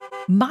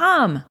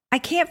Mom, I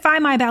can't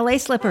find my ballet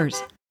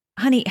slippers.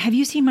 Honey, have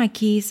you seen my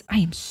keys? I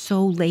am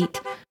so late.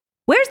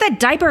 Where's that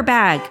diaper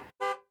bag?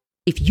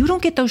 If you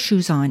don't get those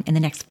shoes on in the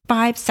next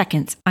 5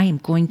 seconds, I am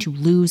going to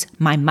lose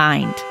my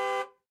mind.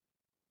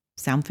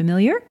 Sound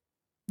familiar?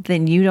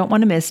 Then you don't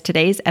want to miss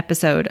today's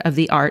episode of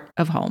The Art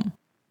of Home.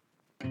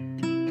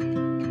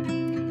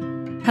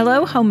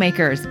 Hello,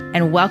 homemakers,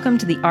 and welcome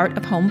to the Art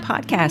of Home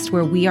podcast,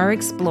 where we are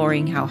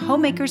exploring how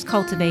homemakers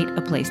cultivate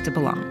a place to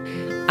belong.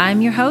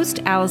 I'm your host,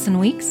 Allison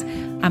Weeks.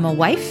 I'm a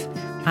wife,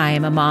 I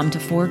am a mom to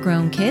 4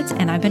 grown kids,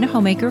 and I've been a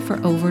homemaker for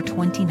over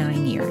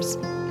 29 years.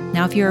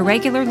 Now, if you're a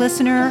regular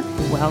listener,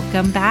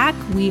 welcome back.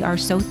 We are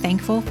so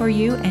thankful for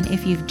you, and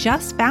if you've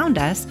just found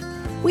us,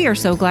 we are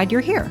so glad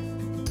you're here.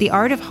 The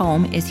Art of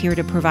Home is here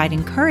to provide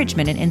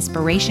encouragement and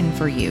inspiration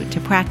for you to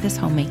practice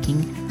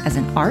homemaking as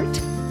an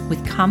art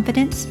with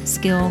confidence,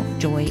 skill,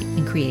 joy,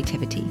 and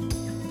creativity.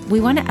 We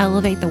want to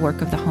elevate the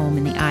work of the home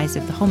in the eyes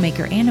of the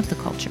homemaker and of the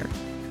culture.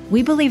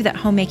 We believe that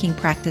homemaking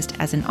practiced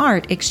as an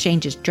art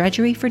exchanges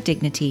drudgery for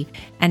dignity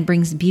and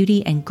brings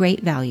beauty and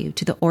great value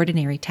to the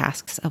ordinary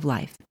tasks of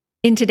life.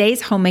 In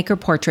today's Homemaker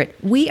Portrait,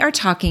 we are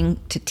talking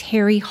to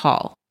Teri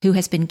Hall, who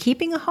has been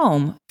keeping a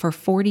home for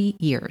 40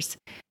 years.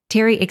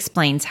 Teri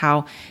explains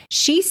how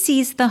she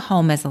sees the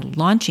home as a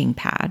launching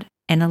pad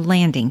and a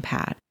landing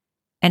pad,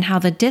 and how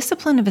the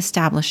discipline of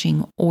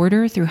establishing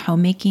order through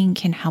homemaking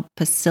can help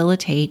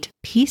facilitate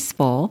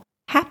peaceful,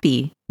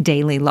 happy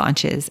daily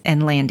launches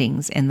and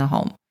landings in the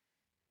home.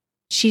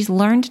 She's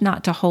learned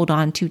not to hold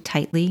on too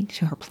tightly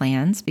to her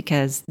plans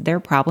because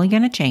they're probably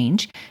going to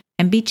change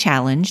and be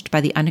challenged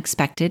by the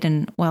unexpected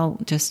and, well,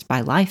 just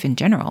by life in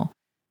general.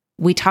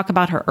 We talk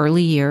about her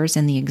early years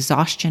and the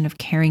exhaustion of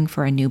caring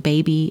for a new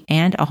baby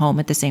and a home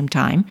at the same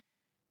time.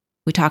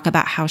 We talk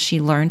about how she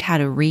learned how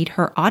to read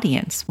her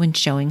audience when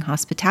showing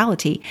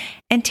hospitality,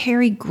 and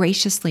Teri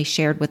graciously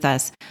shared with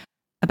us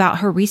about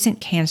her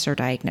recent cancer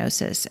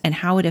diagnosis and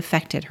how it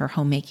affected her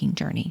homemaking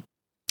journey.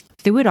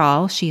 Through it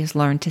all, she has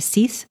learned to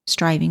cease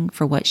striving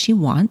for what she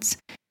wants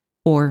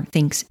or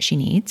thinks she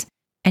needs,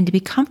 and to be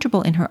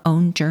comfortable in her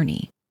own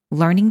journey,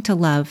 learning to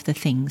love the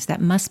things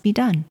that must be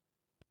done.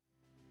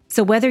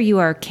 So whether you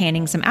are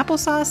canning some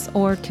applesauce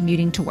or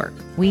commuting to work,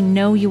 we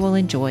know you will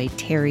enjoy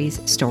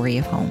Teri's story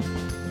of home.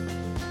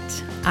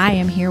 I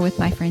am here with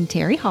my friend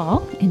Teri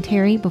Hall. And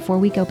Teri, before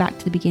we go back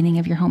to the beginning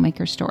of your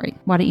homemaker story,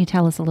 why don't you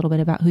tell us a little bit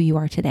about who you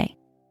are today?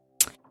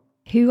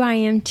 Who I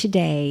am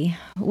today?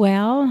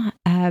 Well,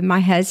 my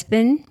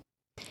husband,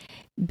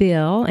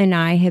 Bill, and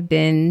I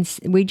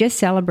we just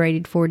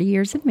celebrated 40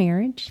 years of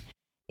marriage.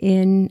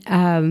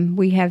 And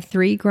we have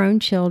 3 grown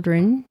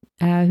children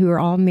who are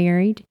all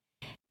married.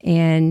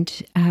 And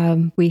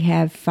we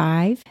have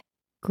 5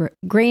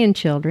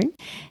 grandchildren.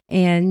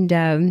 And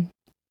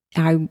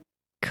I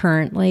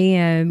currently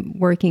am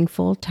working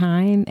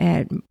full-time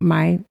at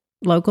my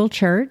local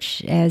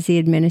church as the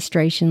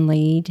administration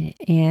lead.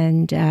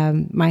 And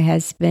my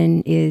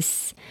husband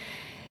is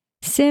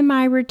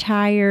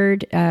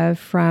semi-retired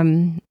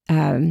from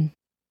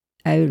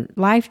a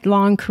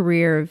lifelong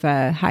career of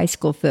high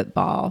school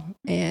football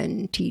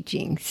and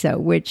teaching, so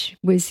which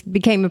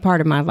became a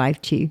part of my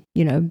life too.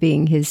 You know,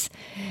 being his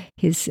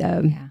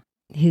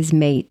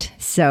mate.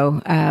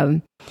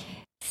 So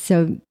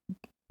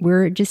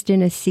we're just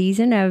in a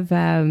season of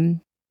a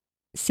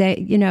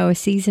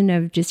season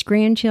of just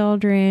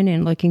grandchildren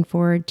and looking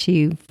forward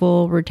to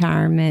full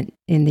retirement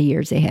in the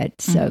years ahead.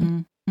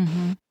 So,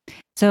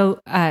 So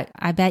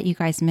I bet you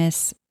guys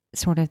miss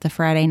sort of the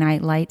Friday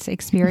Night Lights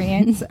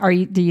experience.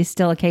 Do you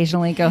still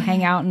occasionally go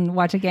hang out and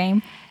watch a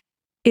game?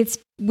 At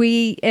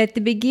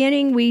the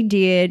beginning we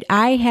did.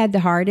 I had the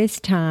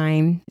hardest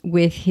time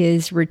with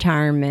his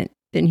retirement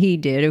than he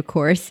did, of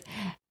course,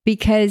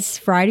 because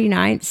Friday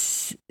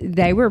nights,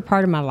 they were a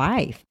part of my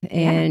life.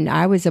 And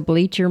I was a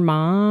bleacher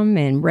mom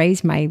and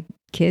raised my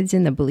kids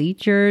in the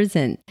bleachers,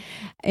 and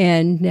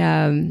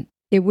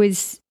it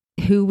was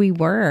who we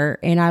were,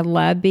 and I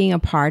loved being a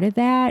part of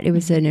that. It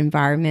was an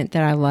environment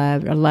that I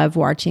loved. I loved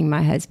watching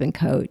my husband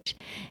coach,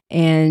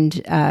 and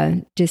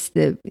just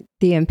the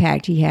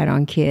impact he had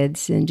on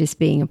kids, and just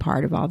being a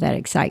part of all that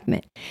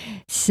excitement.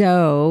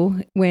 So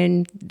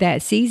when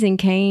that season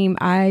came,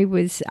 I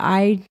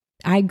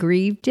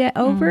grieved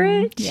over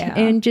it,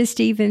 and just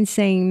even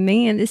saying,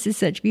 "Man, this is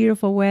such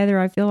beautiful weather.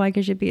 I feel like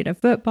I should be at a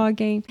football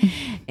game."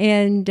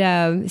 And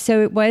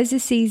so it was a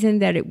season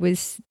that it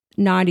was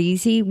not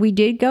easy. We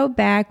did go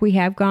back. We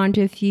have gone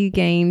to a few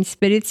games,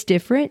 but it's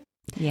different.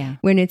 Yeah.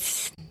 When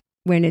it's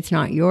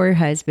not your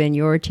husband,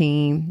 your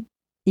team,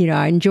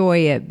 I enjoy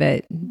it,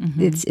 but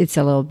it's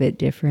a little bit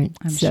different.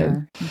 I'm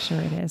sure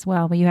it is.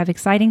 Well, you have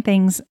exciting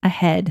things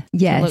ahead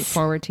to look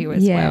forward to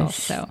as well.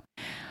 So,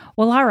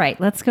 well, all right,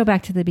 let's go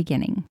back to the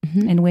beginning.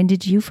 And when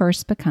did you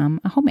first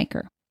become a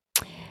homemaker?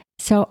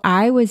 So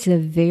I was a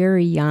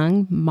very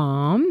young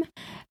mom,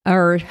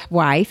 or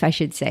wife, I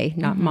should say,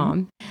 not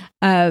mom.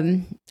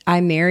 I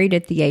married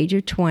at the age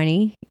of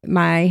 20.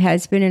 My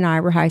husband and I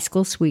were high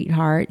school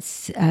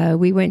sweethearts.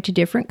 We went to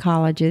different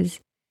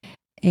colleges,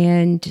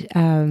 and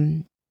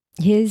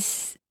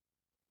his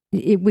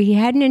we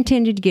hadn't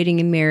intended getting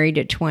him married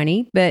at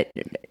 20, but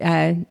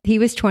he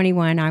was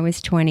 21, I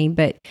was 20.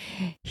 But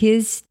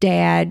his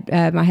dad,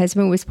 my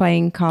husband was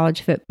playing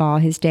college football.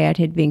 His dad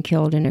had been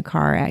killed in a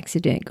car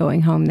accident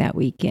going home that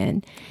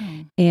weekend,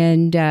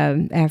 and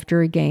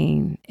after a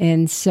game.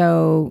 And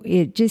so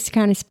it just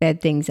kind of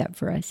sped things up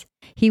for us.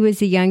 He was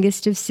the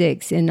youngest of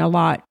 6, and a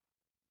lot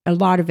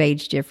of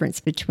age difference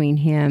between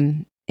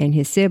him and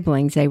his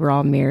siblings. They were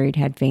all married,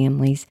 had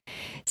families.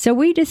 So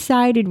we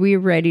decided we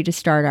were ready to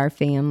start our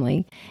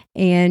family.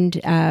 And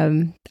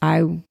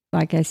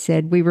like I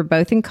said, we were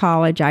both in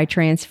college. I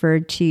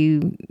transferred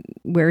to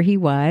where he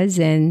was,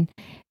 and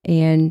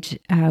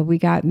we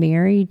got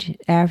married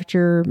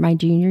after my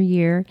junior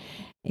year.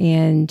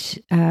 And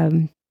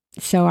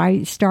so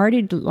I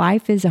started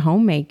life as a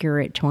homemaker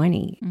at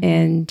 20,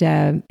 and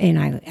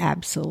I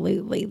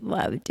absolutely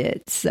loved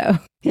it. So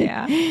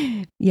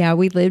yeah,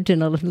 we lived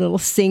in a little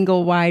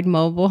single wide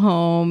mobile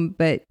home,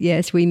 but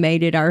yes, we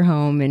made it our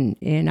home,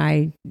 and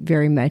I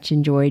very much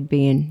enjoyed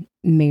being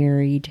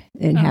married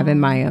and having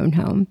my own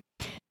home.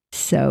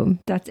 So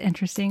that's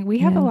interesting. We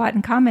have a lot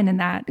in common in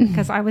that,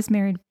 because I was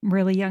married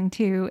really young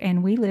too,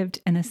 and we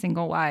lived in a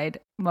single wide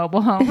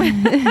mobile home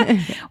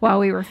while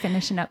we were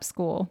finishing up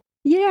school.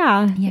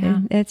 Yeah.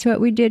 That's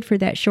what we did for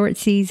that short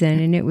season,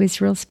 and it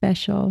was real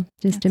special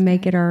just to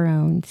make it our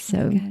own.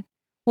 So,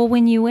 well,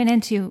 when you went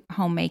into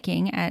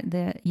homemaking at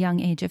the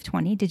young age of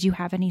 20, did you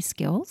have any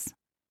skills?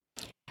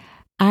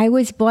 I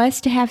was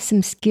blessed to have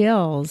some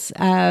skills.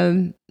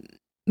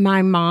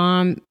 My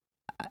mom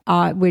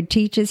would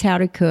teach us how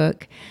to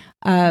cook.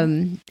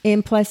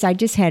 And plus, I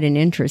just had an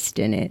interest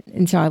in it.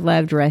 And so I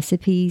loved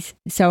recipes.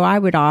 So I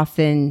would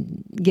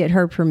often get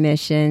her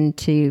permission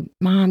to,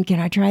 Mom, can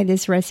I try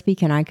this recipe?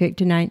 Can I cook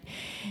tonight?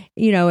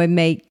 And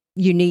make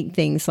unique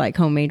things like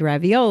homemade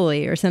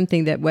ravioli or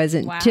something that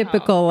wasn't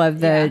typical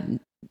of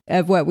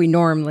of what we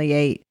normally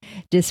ate,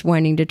 just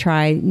wanting to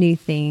try new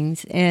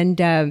things.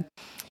 And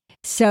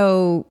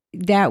so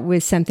that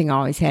was something I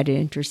always had an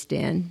interest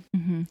in.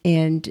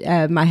 And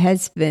my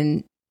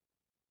husband,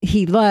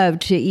 he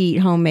loved to eat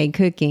homemade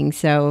cooking.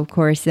 So, of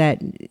course,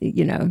 that,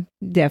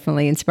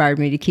 definitely inspired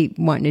me to keep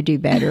wanting to do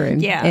better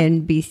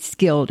and be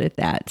skilled at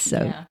that.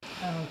 So,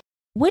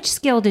 which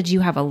skill did you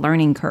have a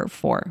learning curve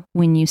for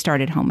when you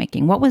started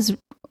homemaking? What was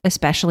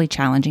especially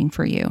challenging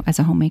for you as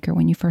a homemaker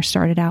when you first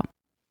started out?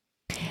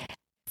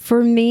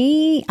 For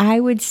me, I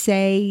would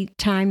say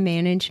time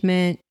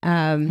management.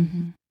 I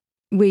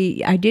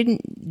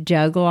didn't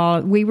juggle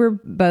all. We were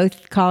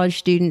both college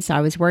students.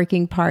 I was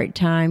working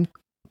part-time.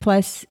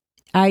 Plus,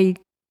 I,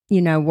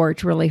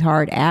 worked really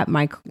hard at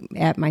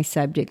my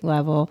subject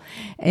level,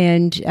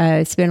 and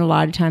spent a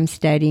lot of time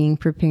studying,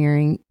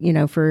 preparing,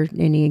 for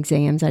any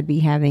exams I'd be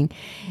having.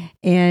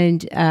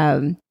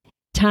 And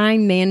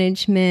time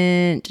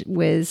management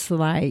was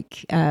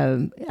like,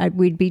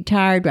 we'd be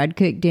tired, I'd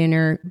cook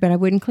dinner, but I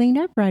wouldn't clean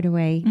up right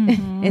away.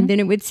 And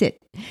then it would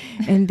sit.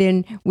 And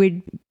then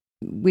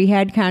we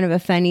had kind of a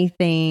funny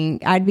thing.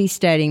 I'd be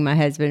studying. My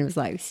husband was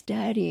like,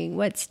 studying?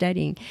 What's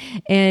studying?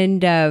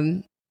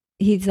 And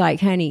he's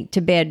like, honey,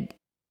 to bed.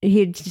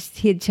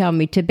 He'd tell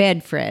me, to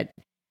bed, Fred.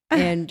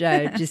 And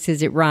just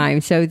because it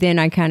rhymes. So then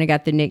I kind of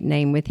got the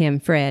nickname with him,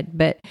 Fred.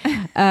 But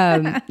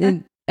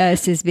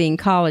us as being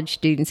college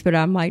students, but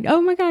I'm like,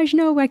 oh my gosh,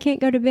 no, I can't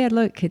go to bed.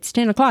 Look, it's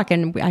 10 o'clock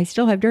and I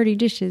still have dirty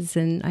dishes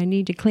and I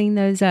need to clean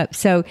those up.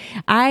 So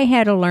I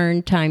had to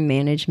learn time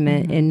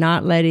management and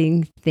not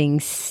letting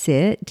things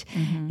sit.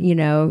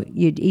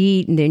 You'd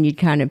eat and then you'd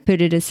kind of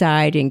put it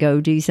aside and go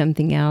do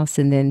something else,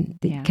 and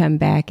then come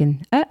back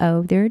and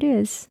there it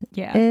is.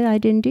 I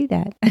didn't do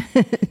that.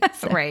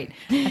 Right.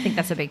 I think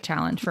that's a big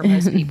challenge for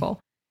most people.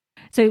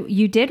 So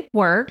you did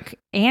work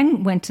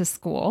and went to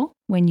school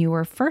when you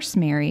were first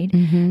married.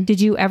 Did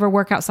you ever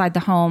work outside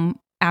the home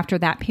after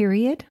that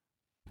period?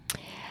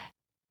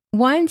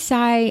 Once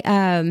I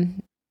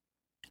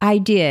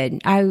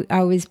did.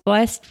 I was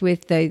blessed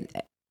with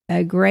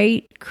a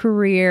great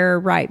career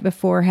right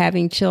before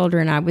having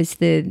children. I was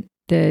the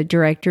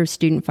director of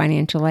student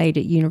financial aid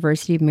at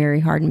University of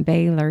Mary Hardin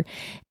Baylor,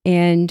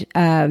 and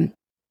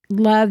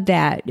loved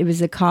that. It was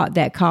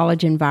that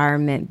college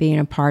environment. Being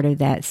a part of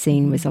that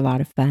scene was a lot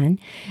of fun,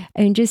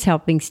 and just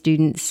helping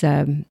students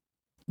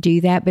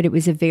do that. But it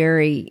was a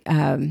very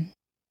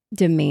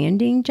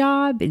demanding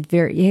job.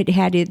 It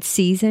had its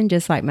season,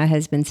 just like my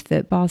husband's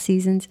football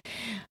seasons.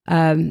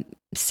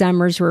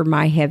 Summers were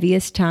my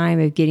heaviest time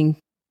of getting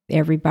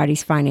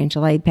everybody's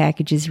financial aid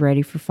packages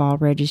ready for fall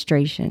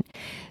registration.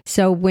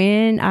 So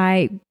when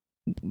I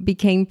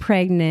became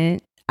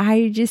pregnant,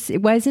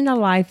 it wasn't a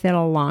life that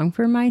I longed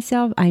for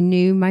myself. I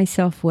knew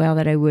myself well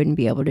that I wouldn't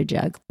be able to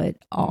juggle it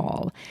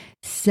all.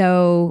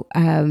 So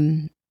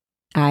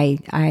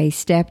I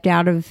stepped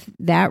out of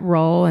that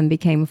role and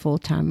became a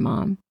full-time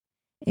mom.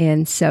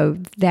 And so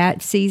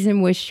that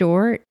season was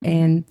short,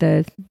 and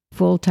the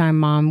full-time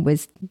mom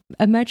was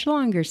a much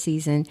longer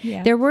season.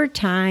 Yeah. There were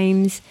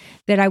times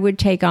that I would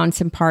take on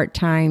some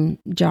part-time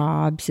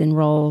jobs and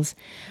roles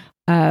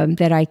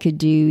that I could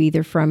do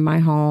either from my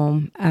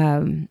home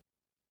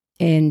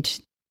and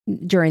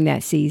during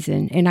that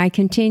season. And I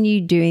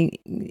continued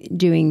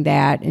doing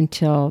that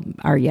until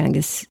our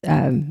youngest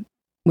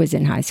was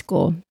in high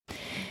school.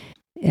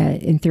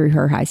 And through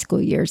her high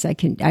school years, I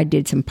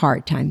did some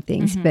part-time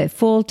things, but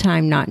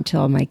full-time not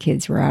until my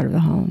kids were out of the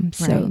home.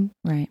 So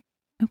Right.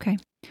 Okay.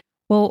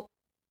 Well,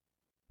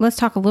 let's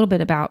talk a little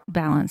bit about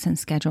balance and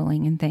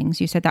scheduling and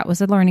things. You said that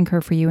was a learning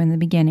curve for you in the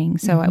beginning.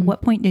 So at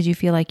what point did you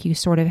feel like you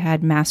sort of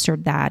had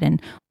mastered that?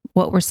 And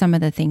what were some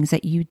of the things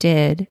that you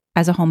did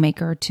as a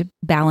homemaker to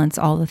balance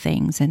all the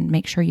things and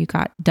make sure you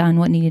got done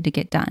what needed to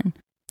get done?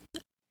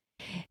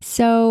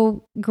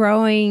 So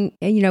growing,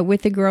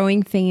 with the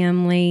growing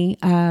family,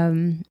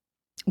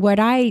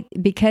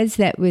 because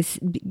that was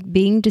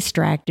being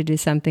distracted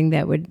is something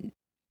that would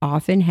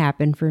often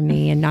happen for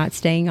me, and not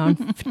staying on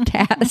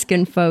task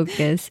and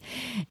focus.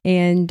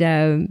 And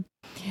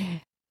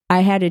I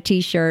had a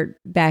T-shirt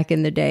back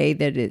in the day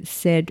that it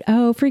said,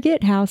 "Oh,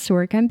 forget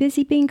housework. I'm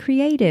busy being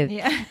creative."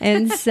 Yeah.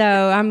 And so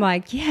I'm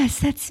like, yes,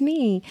 that's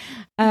me.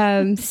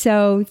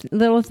 So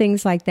little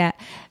things like that.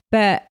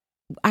 But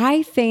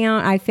I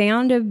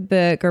found a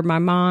book, or my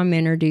mom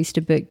introduced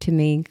a book to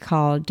me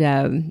called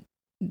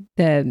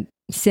The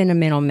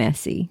Sentimental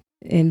Messy.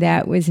 And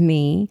that was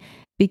me,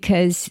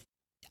 because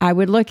I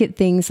would look at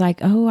things like,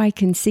 oh, I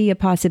can see a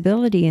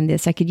possibility in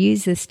this. I could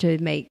use this to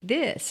make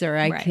this, or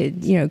I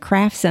could,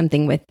 craft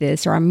something with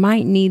this, or I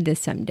might need this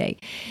someday.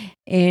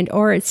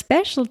 Or it's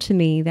special to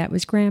me. That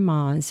was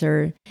grandma's.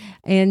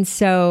 And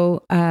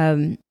so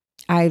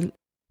I,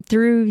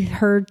 through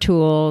her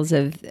tools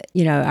of,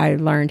 I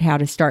learned how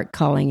to start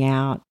culling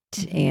out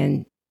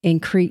and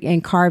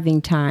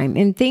carving time,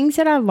 and things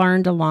that I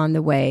learned along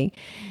the way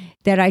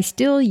that I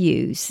still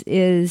use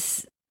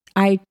is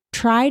I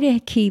try to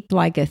keep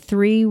like a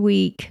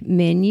 3-week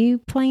menu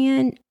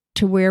plan,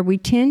 to where we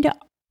tend to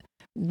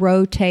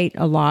rotate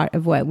a lot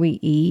of what we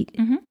eat.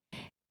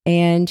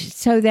 And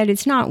so that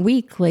it's not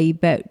weekly,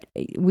 but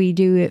we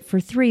do it for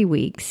 3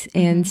 weeks.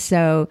 And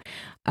so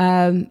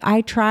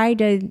I try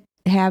to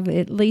have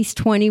at least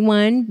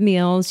 21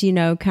 meals,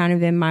 kind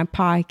of in my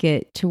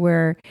pocket, to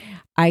where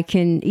I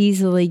can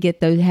easily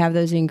have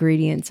those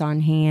ingredients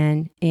on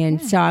hand.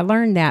 And so I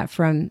learned that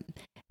from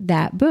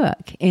that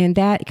book, and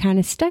that kind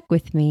of stuck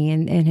with me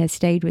and has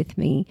stayed with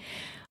me.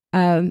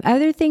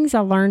 Other things I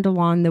learned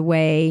along the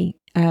way,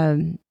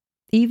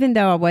 even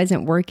though I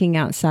wasn't working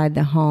outside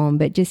the home,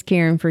 but just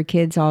caring for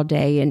kids all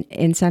day,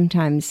 and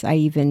sometimes I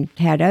even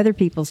had other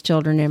people's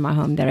children in my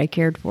home that I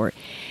cared for,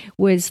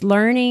 was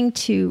learning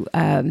to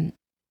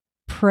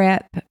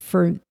prep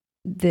for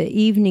the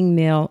evening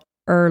meal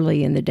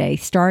early in the day.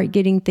 Start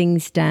getting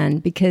things done,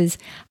 because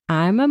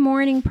I'm a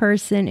morning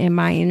person and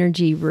my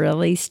energy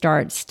really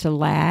starts to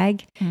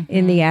lag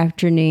in the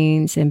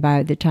afternoons. And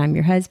by the time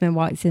your husband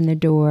walks in the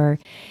door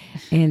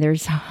and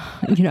there's,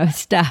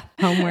 stuff,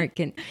 homework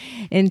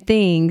and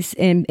things,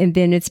 and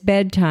then it's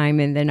bedtime,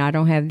 and then I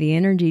don't have the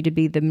energy to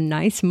be the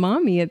nice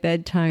mommy at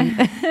bedtime,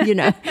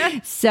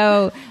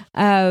 So,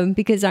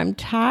 because I'm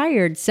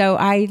tired. So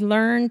I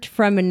learned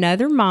from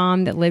another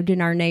mom that lived in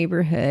our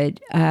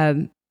neighborhood.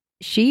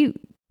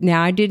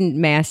 Now I didn't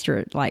master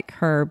it like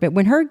her, but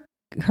when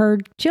her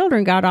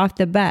children got off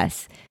the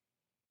bus,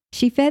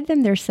 she fed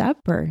them their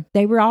supper.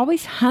 They were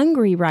always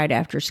hungry right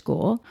after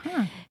school.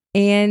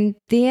 And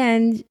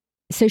then,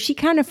 so she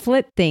kind of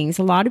flipped things.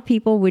 A lot of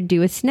people would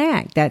do a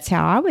snack. That's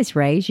how I was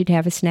raised. You'd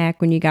have a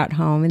snack when you got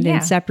home, and then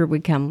supper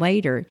would come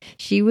later.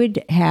 She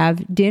would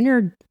have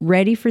dinner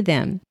ready for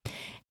them.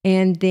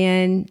 And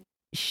then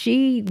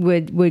she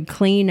would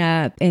clean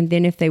up, and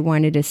then if they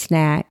wanted a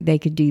snack, they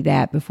could do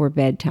that before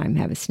bedtime,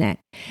 have a snack.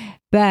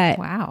 But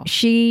wow,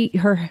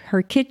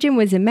 her kitchen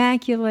was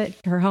immaculate,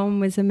 her home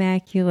was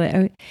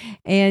immaculate,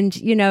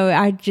 and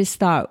I just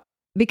thought,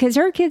 because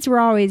her kids were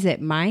always at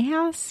my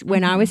house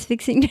when I was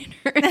fixing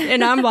dinner,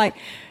 and I'm like,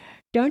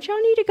 don't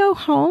y'all need to go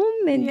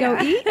home and go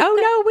eat? Oh,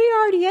 no, we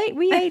already ate.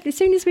 We ate as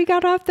soon as we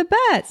got off the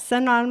bus.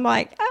 And I'm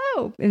like,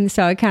 oh. And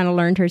so I kind of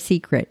learned her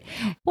secret.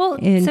 Well,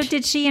 so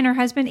did she and her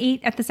husband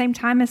eat at the same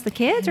time as the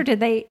kids, or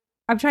did they?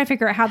 I'm trying to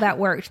figure out how that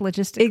worked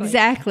logistically.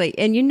 Exactly.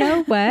 And you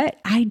know what?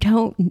 I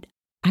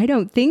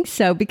don't think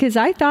so, because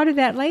I thought of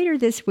that later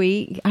this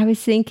week. I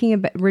was thinking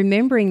about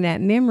remembering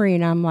that memory,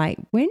 and I'm like,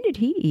 when did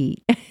he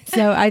eat?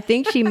 So I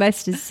think she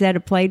must have set a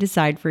plate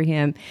aside for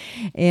him.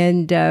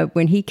 And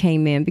when he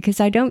came in,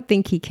 because I don't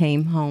think he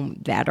came home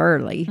that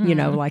early,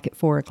 like at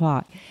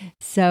 4:00.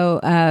 So,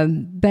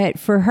 but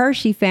for her,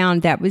 she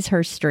found that was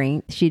her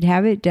strength. She'd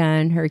have it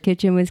done. Her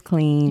kitchen was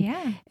clean.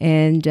 Yeah.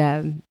 And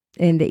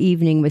the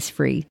evening was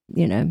free,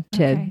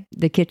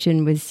 the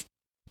kitchen was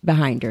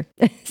behind her.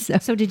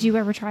 So did you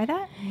ever try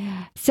that?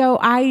 So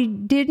I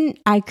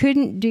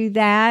couldn't do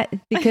that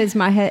because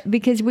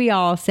because we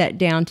all sat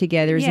down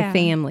together as a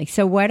family.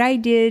 So what I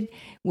did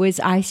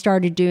was I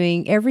started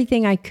doing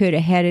everything I could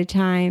ahead of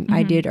time.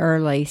 I did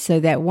early,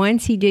 so that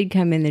once he did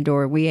come in the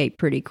door, we ate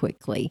pretty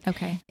quickly.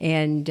 Okay.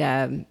 And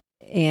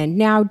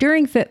now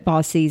during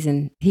football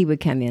season, he would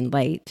come in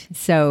late.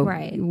 So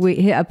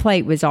a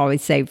plate was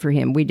always saved for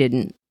him. We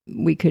didn't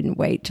we couldn't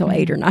wait till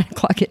 8 or 9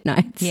 o'clock at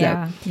night.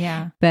 Yeah. So,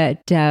 Yeah. but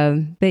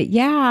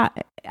yeah,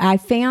 I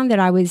found that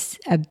I was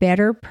a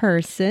better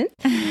person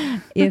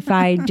if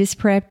I just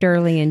prepped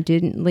early and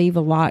didn't leave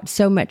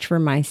so much for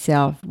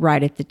myself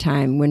right at the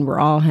time when we're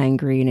all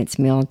hungry and it's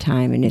meal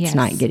time and it's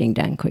not getting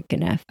done quick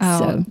enough. Oh,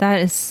 so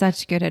that is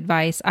such good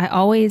advice.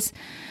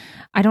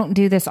 I don't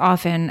do this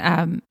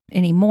often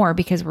anymore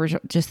because we're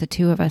just the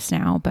two of us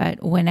now.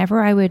 But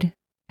whenever I would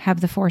have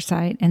the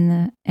foresight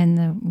and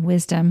the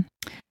wisdom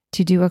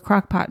to do a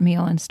crock pot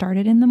meal and start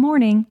it in the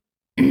morning,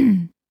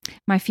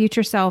 my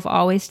future self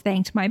always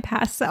thanked my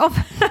past self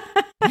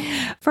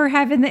for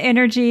having the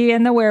energy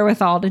and the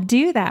wherewithal to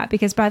do that.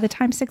 Because by the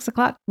time 6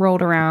 o'clock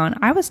rolled around,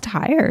 I was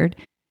tired.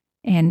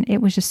 And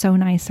it was just so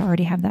nice to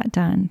already have that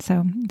done.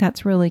 So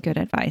that's really good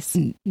advice.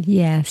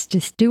 Yes,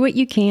 just do what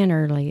you can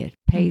early. It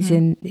pays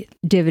in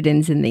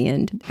dividends in the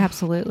end.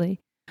 Absolutely.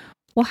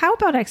 Well, how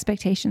about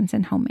expectations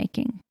in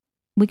homemaking?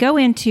 We go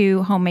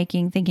into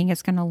homemaking thinking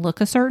it's going to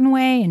look a certain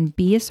way and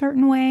be a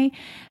certain way.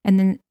 And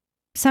then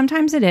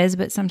sometimes it is,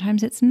 but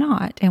sometimes it's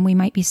not. And we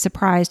might be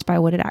surprised by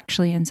what it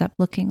actually ends up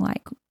looking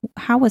like.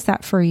 How was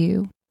that for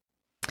you?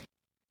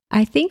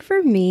 I think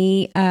for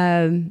me,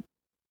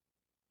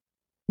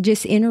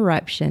 just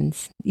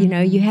interruptions. You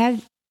know, you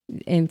have,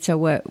 and so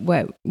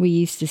what we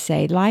used to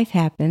say, life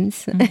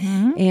happens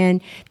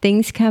and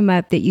things come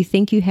up that you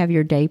think you have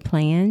your day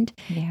planned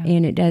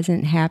and it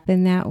doesn't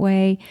happen that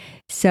way.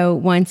 So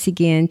once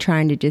again,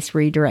 trying to just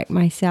redirect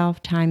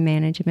myself time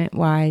management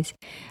wise.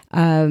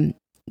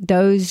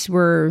 Those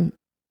were,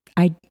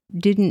 I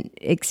didn't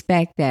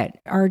expect that,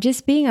 or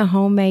just being a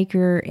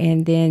homemaker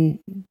and then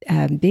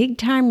big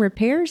time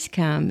repairs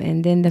come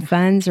and then the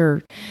funds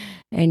are,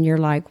 and you're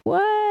like,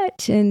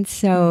 what? And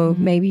so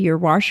maybe your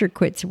washer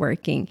quits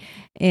working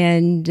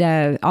and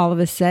all of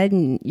a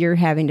sudden you're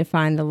having to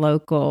find the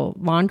local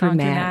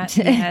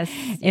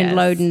laundromat and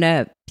loading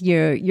up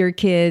your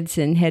kids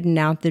and heading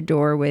out the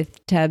door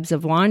with tubs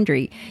of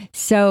laundry.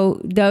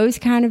 So those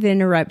kind of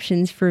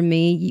interruptions for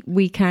me,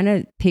 we kind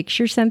of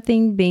picture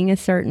something being a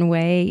certain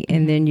way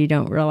and then you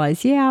don't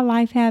realize,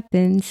 life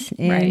happens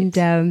and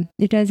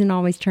it doesn't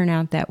always turn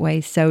out that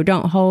way. So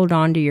don't hold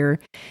on to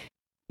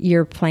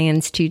your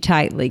plans too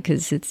tightly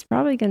because it's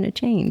probably going to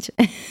change.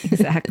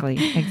 Exactly.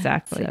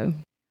 So,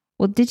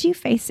 well, did you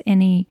face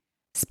any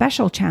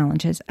special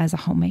challenges as a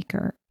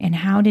homemaker and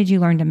how did you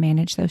learn to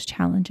manage those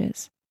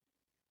challenges?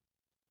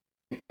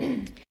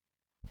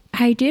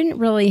 I didn't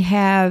really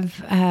have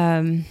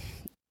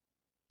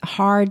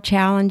hard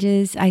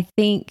challenges. I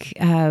think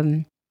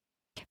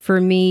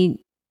for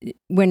me,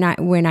 when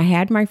I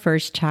had my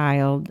first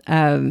child,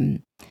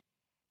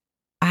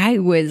 I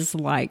was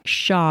like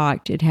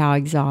shocked at how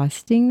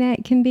exhausting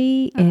that can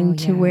be,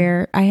 to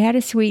where I had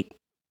a sweet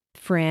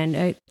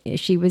friend.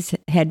 She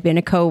had been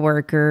a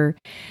coworker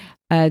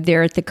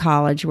there at the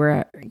college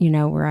where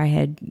I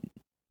had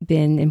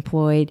been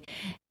employed,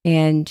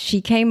 and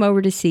she came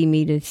over to see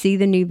me to see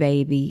the new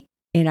baby,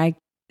 and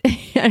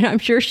and I'm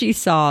sure she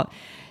saw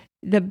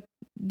the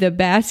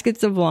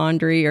baskets of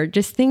laundry or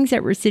just things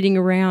that were sitting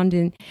around,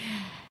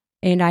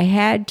 and I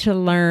had to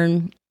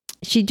learn.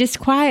 She just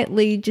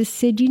quietly just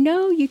said,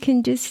 you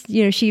can just,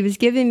 she was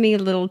giving me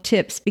little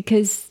tips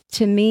because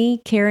to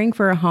me, caring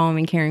for a home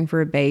and caring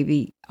for a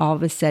baby all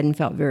of a sudden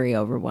felt very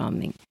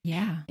overwhelming.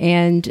 Yeah.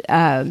 And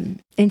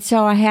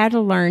so I had to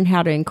learn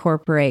how to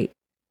incorporate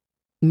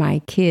my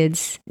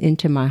kids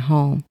into my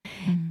home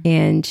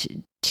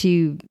and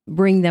to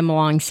bring them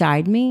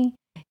alongside me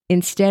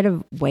instead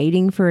of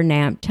waiting for a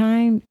nap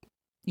time.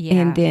 Yeah.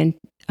 And then,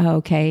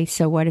 okay,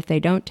 so what if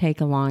they don't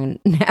take a long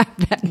nap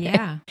that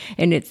day?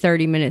 And it's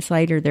 30 minutes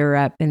later, they're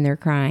up and they're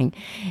crying.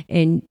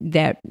 And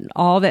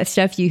all that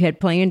stuff you had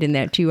planned in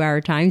that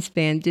 2-hour time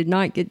span did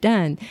not get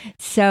done.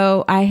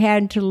 So I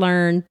had to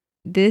learn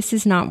this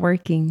is not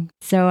working.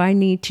 So I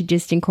need to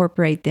just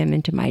incorporate them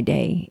into my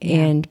day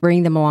and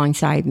bring them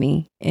alongside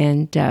me.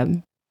 And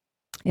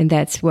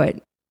that's what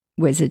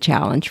was a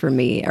challenge for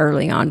me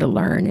early on to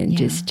learn and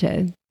just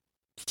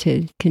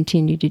to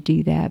continue to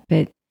do that.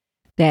 But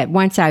that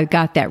once I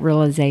got that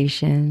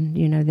realization,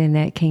 then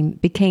that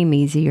became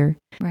easier.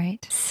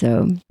 Right.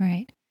 So,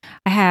 right.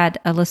 I had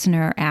a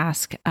listener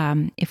ask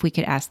if we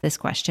could ask this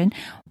question,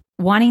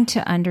 wanting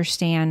to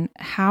understand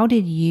how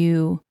did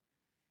you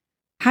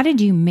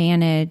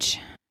manage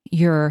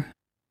your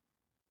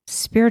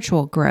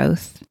spiritual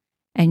growth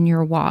and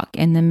your walk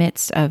in the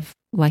midst of,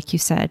 like you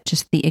said,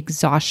 just the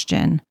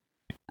exhaustion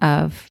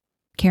of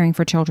caring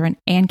for children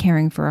and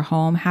caring for a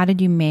home? How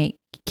did you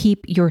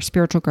keep your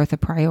spiritual growth a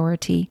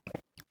priority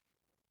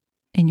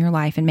in your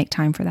life and make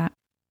time for that?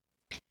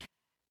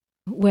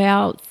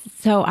 Well,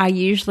 so I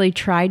usually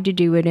tried to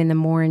do it in the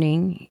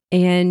morning,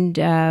 and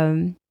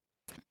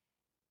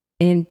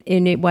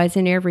it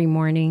wasn't every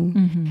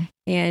morning.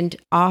 And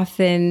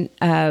often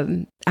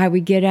I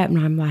would get up and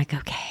I'm like,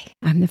 okay,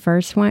 I'm the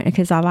first one,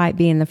 because I like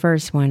being the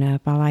first one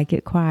up. I like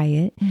it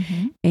quiet.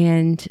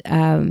 And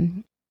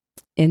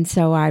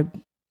so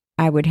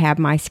I would have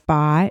my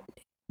spot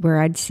where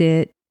I'd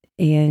sit,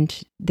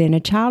 and then a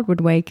child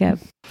would wake up,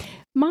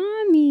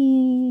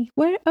 Mommy. honey,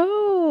 what?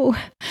 Oh,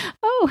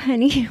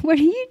 honey, what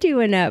are you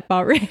doing up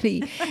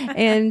already?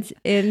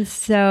 and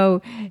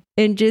so,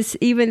 and just,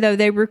 even though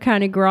they were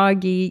kind of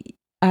groggy,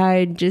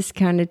 I just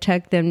kind of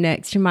tucked them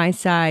next to my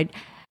side.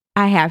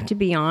 I have to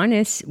be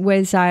honest,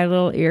 was I a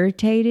little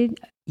irritated?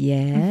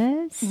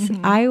 Yes,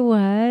 I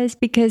was,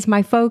 because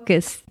my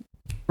focus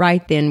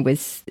right then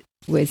was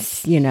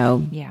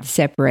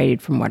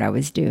separated from what I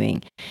was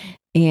doing.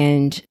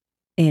 And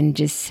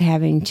just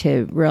having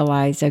to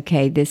realize,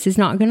 okay, this is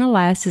not going to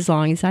last as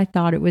long as I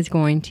thought it was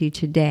going to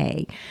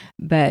today.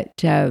 But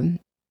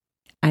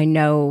I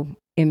knew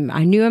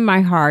in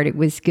my heart it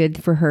was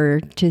good for her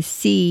to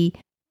see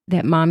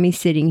that mommy's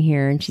sitting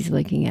here and she's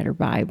looking at her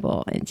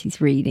Bible and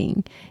she's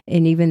reading.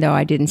 And even though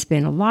I didn't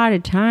spend a lot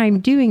of time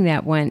doing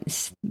that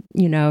once,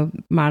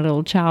 my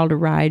little child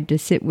arrived to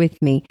sit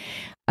with me,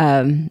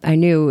 I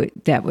knew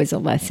that was a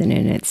lesson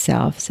in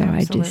itself. So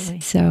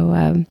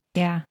Absolutely.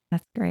 Yeah,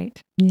 that's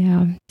great.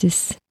 Yeah,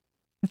 that's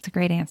a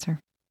great answer.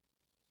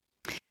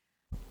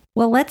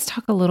 Well, let's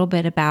talk a little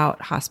bit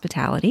about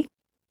hospitality.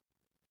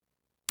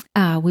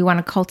 We want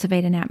to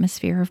cultivate an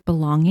atmosphere of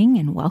belonging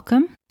and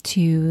welcome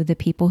to the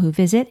people who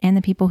visit and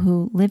the people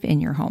who live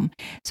in your home.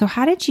 So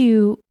how did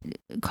you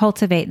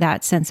cultivate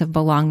that sense of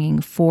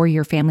belonging for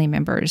your family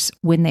members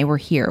when they were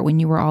here, when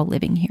you were all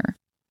living here?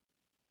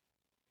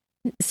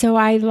 So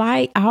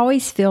I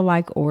always feel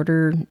like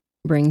order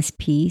brings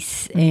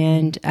peace,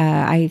 and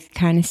I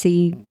kind of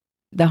see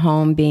the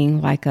home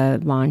being like a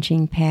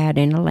launching pad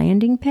and a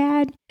landing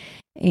pad.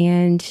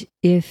 And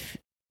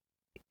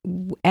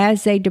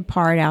as they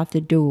depart out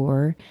the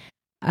door,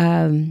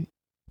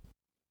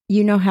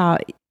 you know how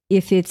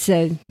if it's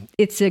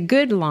a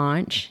good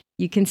launch,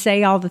 you can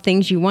say all the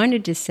things you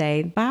wanted to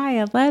say, bye,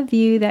 I love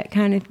you, that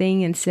kind of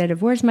thing, instead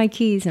of where's my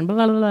keys and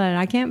blah, blah, blah, and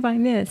I can't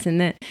find this and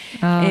that.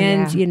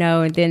 And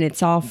then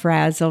it's all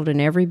frazzled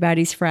and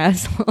everybody's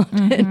frazzled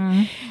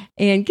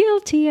and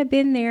guilty, I've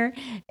been there.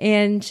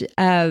 And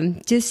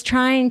just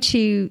trying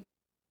to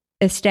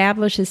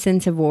establish a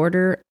sense of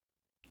order,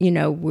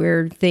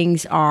 where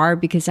things are,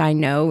 because I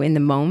know in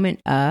the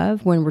moment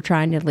of when we're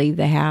trying to leave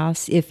the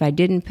house, if I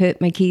didn't put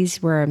my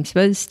keys where I'm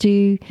supposed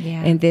to,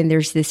 and then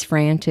there's this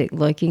frantic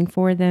looking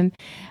for them,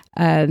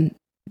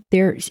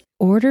 there's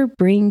order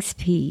brings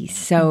peace.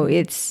 So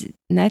it's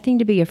nothing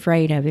to be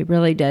afraid of. It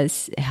really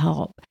does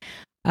help.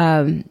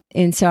 And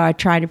so I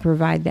try to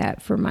provide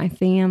that for my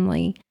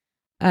family,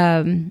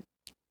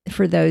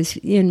 for those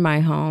in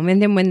my home.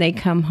 And then when they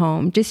come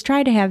home, just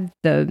try to have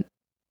the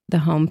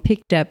home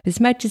picked up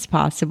as much as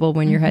possible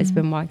when your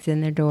husband walks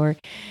in the door.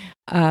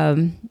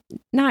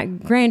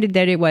 Not granted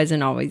that it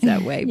wasn't always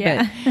that way,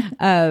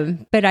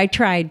 but I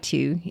tried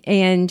to.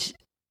 And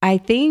I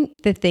think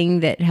the thing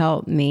that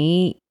helped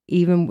me,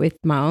 even with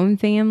my own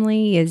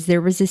family, is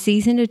there was a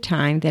season of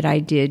time that I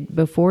did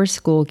before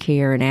school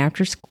care and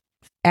after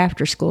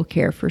school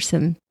care for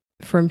some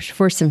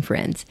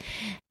friends.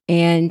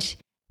 And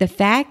the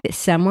fact that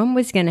someone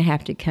was going to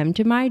have to come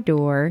to my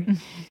door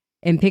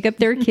and pick up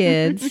their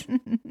kids,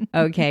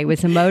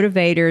 was a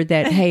motivator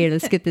that, hey,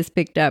 let's get this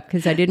picked up,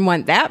 because I didn't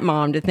want that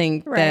mom to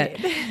think that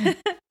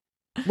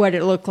what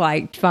it looked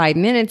like 5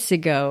 minutes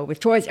ago with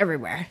toys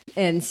everywhere.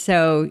 And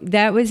so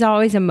that was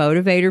always a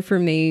motivator for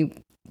me.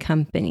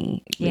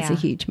 Company was a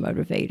huge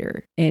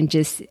motivator, and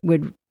just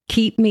would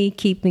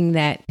keeping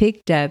that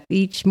picked up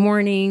each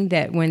morning,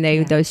 that when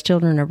those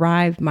children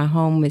arrived, my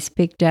home was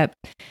picked up,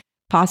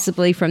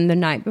 possibly from the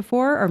night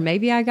before, or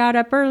maybe I got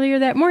up earlier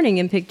that morning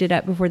and picked it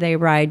up before they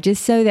arrived,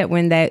 just so that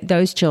when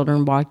those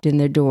children walked in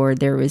the door,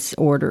 there was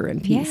order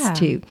and peace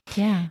too.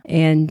 Yeah.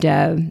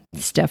 And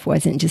stuff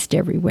wasn't just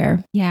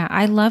everywhere. Yeah.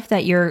 I love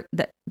that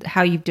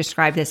how you've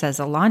described this as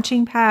a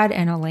launching pad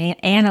and a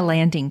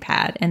landing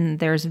pad. And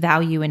there's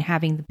value in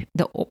having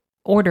the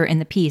order and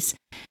the peace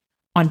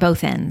on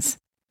both ends.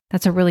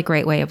 That's a really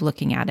great way of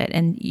looking at it.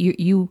 And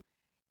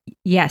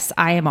yes,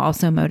 I am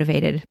also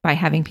motivated by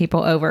having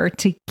people over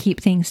to keep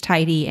things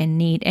tidy and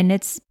neat. And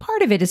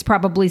part of it is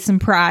probably some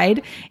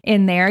pride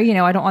in there.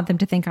 I don't want them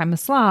to think I'm a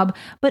slob,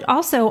 but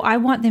also I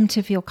want them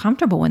to feel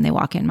comfortable when they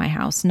walk in my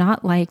house,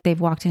 not like they've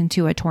walked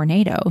into a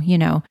tornado.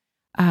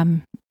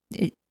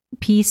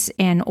 Peace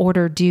and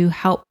order do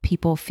help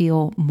people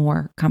feel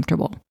more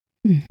comfortable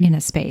in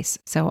a space.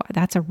 So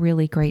that's a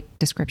really great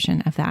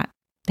description of that.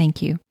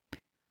 Thank you.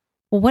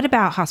 Well, what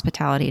about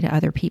hospitality to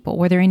other people?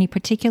 Were there any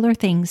particular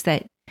things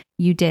that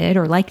you did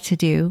or like to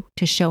do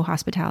to show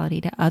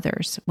hospitality to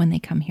others when they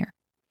come here?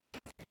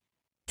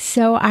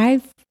 So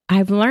I've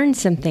learned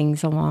some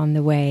things along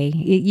the way.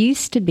 It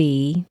used to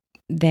be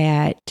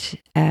that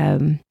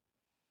I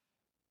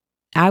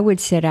would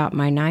set out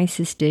my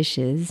nicest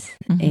dishes,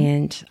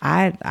 and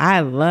I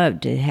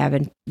loved to have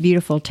a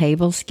beautiful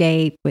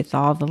tablescape with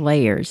all the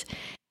layers.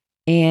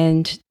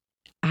 And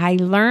I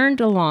learned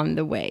along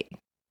the way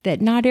that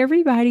not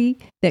everybody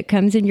that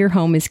comes in your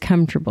home is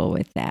comfortable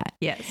with that.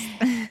 Yes.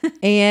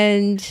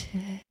 And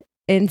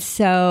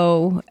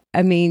so,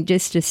 I mean,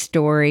 just a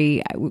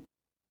story.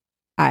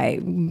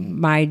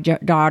 My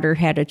daughter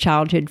had a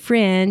childhood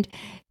friend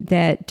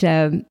that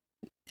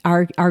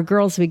our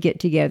girls would get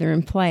together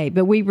and play,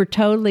 but we were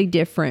totally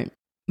different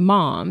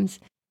moms.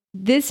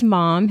 This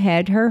mom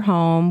had her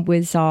home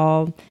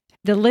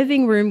the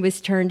living room was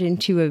turned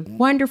into a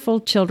wonderful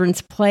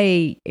children's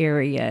play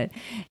area,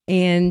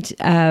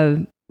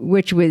 and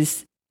which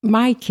was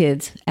my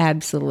kids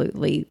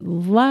absolutely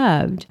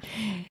loved.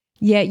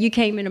 Yet you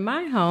came into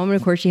my home, and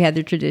of course you had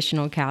the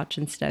traditional couch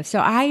and stuff. So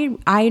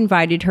I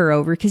invited her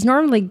over because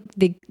normally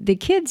the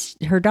kids,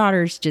 her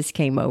daughters, just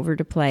came over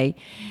to play.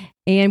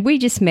 And we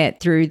just met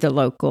through the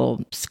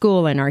local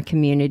school in our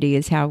community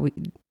is how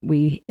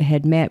we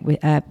had met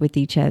up with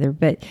each other.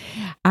 But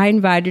I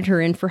invited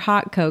her in for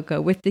hot cocoa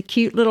with the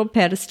cute little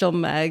pedestal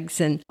mugs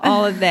and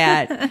all of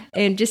that.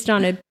 And just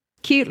on a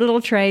cute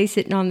little tray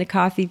sitting on the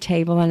coffee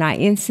table. And I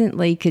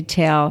instantly could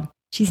tell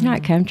she's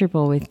not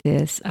comfortable with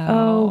this.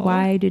 Oh,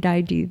 why did I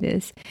do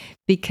this?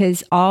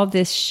 Because all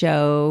this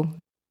show...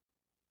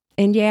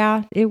 And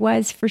yeah, it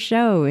was for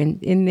show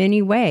in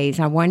many ways.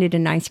 I wanted a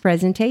nice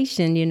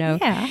presentation,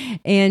 Yeah.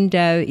 And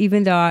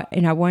even though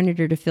I wanted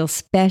her to feel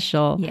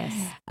special,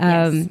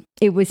 Yes.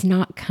 It was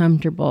not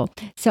comfortable.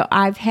 So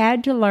I've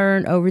had to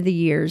learn over the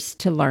years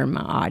to learn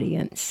my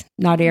audience.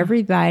 Not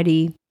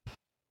everybody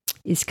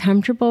is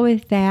comfortable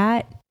with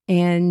that.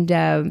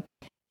 And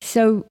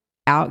so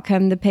out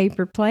come the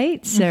paper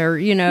plates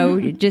or,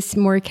 just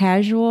more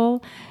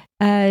casual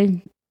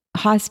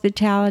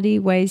hospitality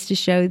ways to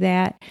show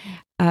that.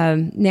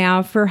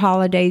 Now for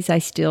holidays, I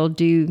still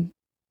do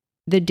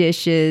the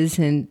dishes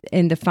and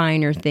the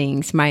finer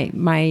things.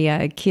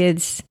 My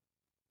kids,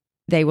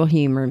 they will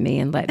humor me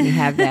and let me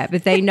have that,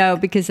 but they know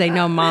because they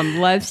know Mom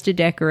loves to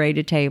decorate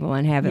a table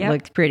and have it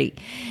look pretty.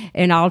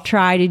 And I'll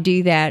try to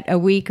do that a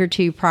week or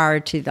two prior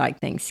to like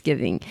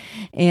Thanksgiving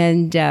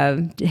and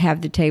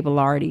have the table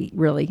already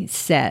really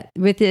set.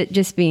 With it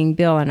just being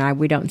Bill and I,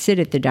 we don't sit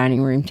at the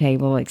dining room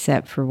table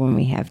except for when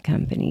we have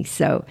company.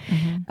 So,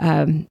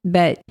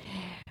 but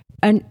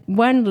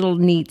one little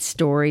neat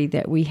story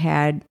that we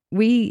had,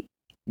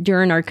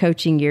 during our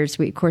coaching years,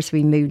 we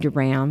moved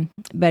around,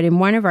 but in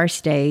one of our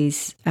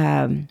stays,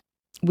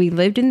 we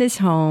lived in this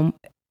home.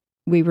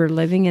 We were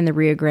living in the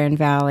Rio Grande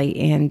Valley,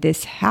 and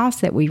this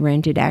house that we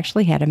rented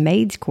actually had a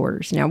maid's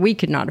quarters. Now, we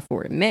could not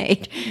afford a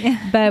maid,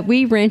 but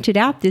we rented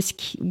out this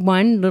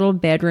one little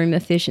bedroom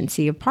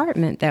efficiency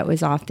apartment that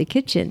was off the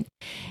kitchen.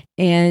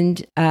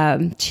 And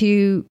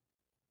to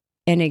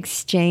an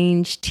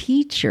exchange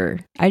teacher.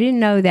 I didn't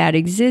know that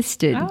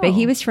existed, but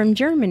he was from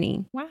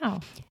Germany.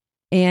 Wow.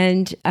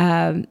 And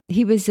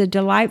he was a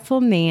delightful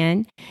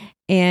man.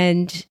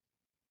 And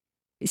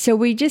so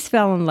we just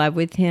fell in love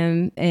with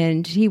him.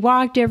 And he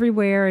walked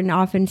everywhere.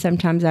 And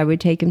sometimes I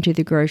would take him to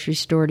the grocery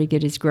store to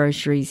get his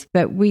groceries.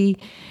 But he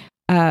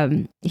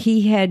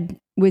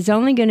was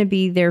only going to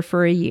be there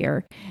for a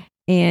year.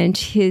 And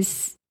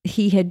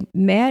he had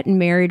met and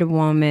married a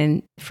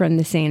woman from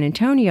the San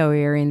Antonio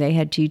area, and they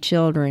had 2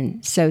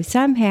 children. So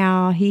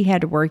somehow he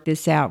had to work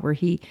this out where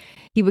he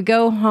would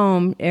go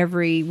home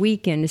every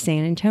weekend to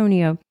San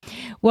Antonio.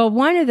 Well,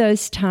 one of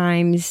those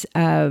times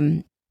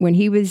when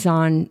he was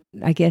on,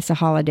 I guess, a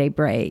holiday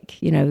break,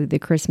 the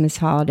Christmas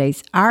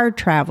holidays, our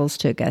travels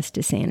took us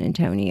to San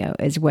Antonio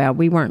as well.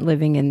 We weren't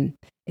living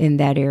in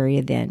that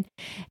area then.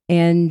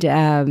 And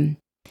I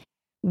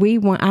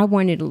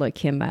wanted to look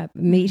him up,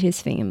 meet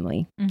his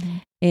family. Mm-hmm.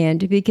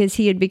 And because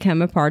he had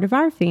become a part of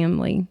our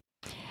family.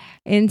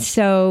 And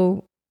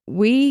so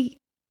we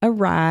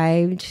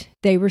arrived.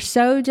 They were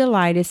so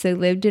delighted. So they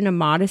lived in a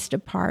modest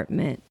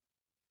apartment.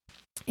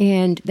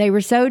 And they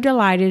were so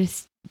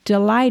delighted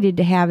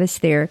to have us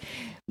there.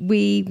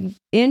 We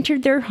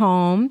entered their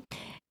home,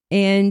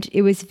 and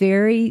it was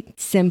very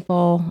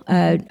simple.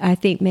 I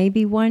think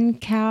maybe one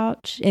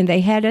couch, and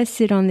they had us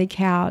sit on the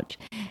couch.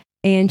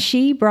 And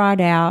she brought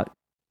out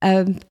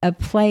a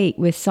plate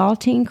with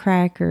saltine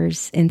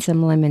crackers and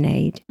some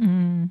lemonade.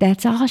 Mm.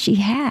 That's all she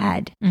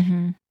had.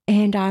 Mm-hmm.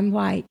 And I'm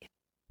like,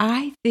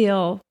 I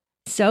feel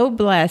so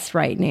blessed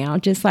right now,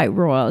 just like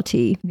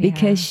royalty,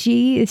 because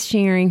she is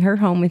sharing her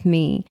home with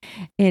me.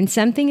 And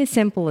something as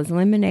simple as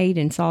lemonade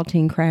and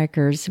saltine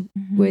crackers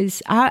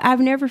was, I've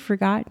never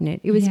forgotten it.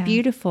 It was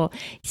beautiful.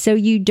 So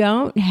you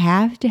don't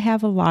have to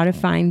have a lot of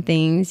fine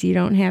things. You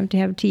don't have to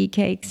have tea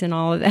cakes and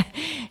all of that.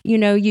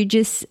 You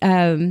just...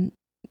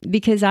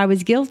 because I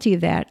was guilty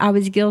of that. I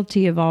was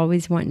guilty of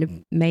always wanting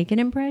to make an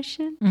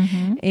impression.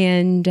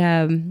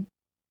 Mm-hmm.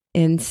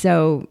 And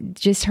so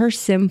just her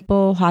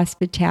simple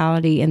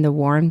hospitality and the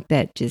warmth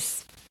that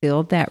just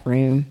filled that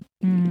room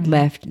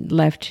left,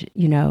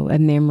 a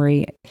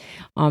memory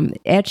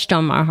etched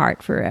on my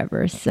heart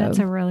forever. So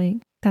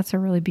that's a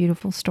really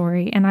beautiful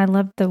story. And I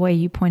love the way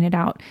you pointed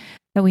out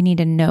that we need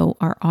to know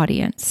our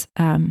audience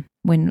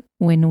when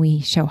we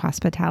show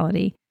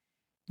hospitality.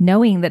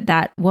 Knowing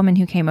that woman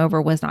who came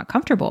over was not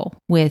comfortable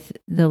with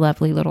the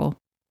lovely little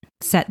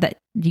set that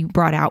you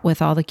brought out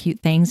with all the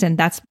cute things.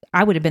 And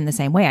I would have been the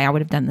same way. I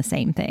would have done the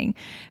same thing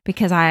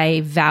because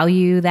I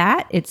value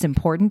that. It's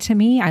important to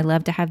me. I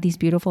love to have these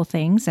beautiful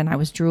things. And I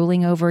was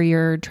drooling over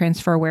your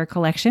transferware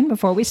collection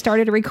before we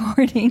started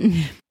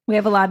recording, We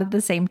have a lot of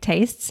the same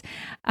tastes.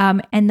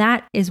 And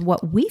that is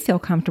what we feel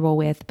comfortable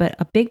with. But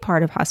a big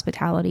part of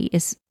hospitality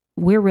is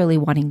we're really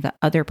wanting the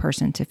other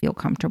person to feel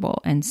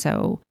comfortable. And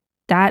so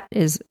that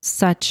is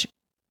such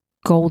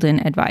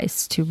golden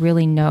advice, to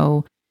really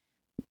know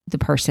the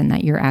person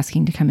that you're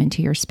asking to come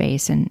into your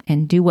space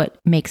and do what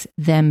makes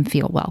them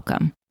feel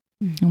welcome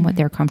and what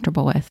they're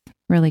comfortable with.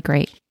 Really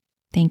great.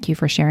 Thank you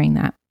for sharing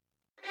that.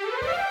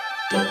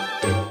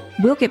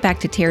 We'll get back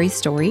to Teri's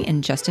story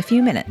in just a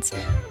few minutes.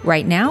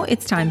 Right now,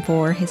 it's time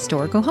for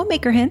Historical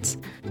Homemaker Hints.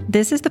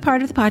 This is the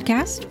part of the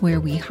podcast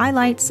where we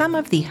highlight some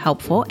of the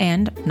helpful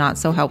and not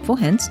so helpful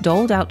hints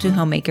doled out to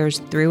homemakers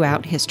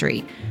throughout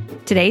history.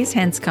 Today's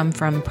hints come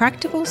from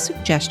Practical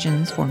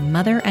Suggestions for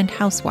Mother and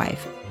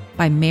Housewife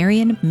by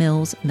Marion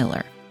Mills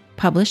Miller,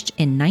 published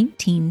in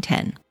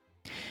 1910.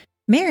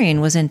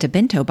 Marion was into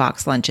bento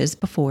box lunches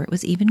before it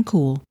was even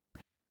cool.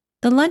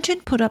 The luncheon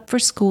put up for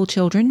school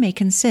children may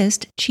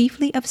consist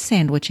chiefly of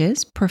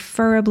sandwiches,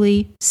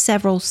 preferably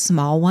several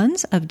small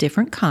ones of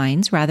different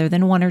kinds rather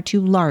than one or two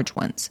large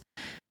ones.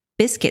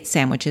 Biscuit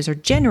sandwiches are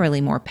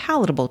generally more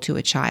palatable to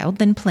a child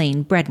than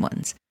plain bread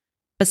ones.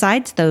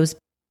 Besides those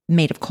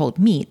made of cold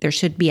meat, there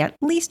should be at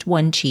least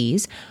one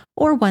cheese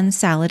or one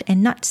salad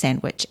and nut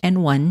sandwich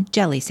and one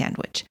jelly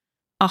sandwich.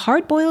 A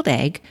hard-boiled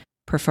egg,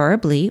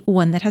 preferably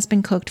one that has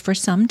been cooked for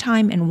some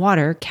time in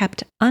water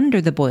kept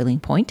under the boiling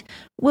point,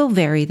 will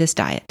vary this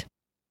diet.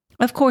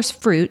 Of course,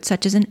 fruit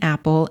such as an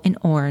apple, an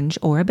orange,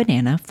 or a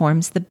banana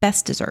forms the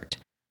best dessert.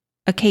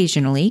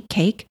 Occasionally,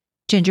 cake,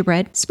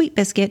 gingerbread, sweet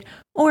biscuit,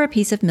 or a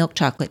piece of milk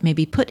chocolate may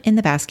be put in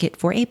the basket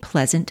for a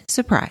pleasant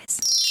surprise.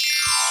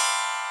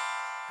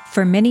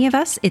 For many of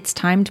us, it's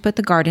time to put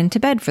the garden to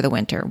bed for the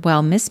winter.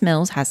 Well, Miss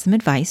Mills has some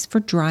advice for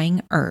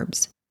drying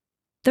herbs.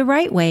 The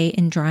right way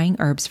in drying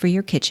herbs for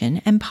your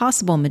kitchen and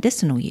possible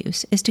medicinal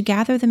use is to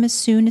gather them as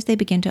soon as they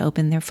begin to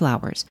open their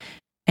flowers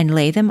and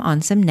lay them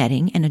on some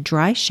netting in a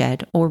dry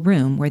shed or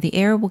room where the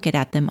air will get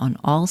at them on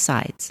all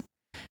sides.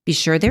 Be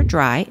sure they're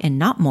dry and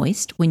not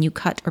moist when you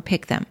cut or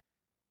pick them,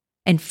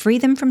 and free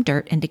them from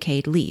dirt and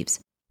decayed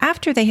leaves.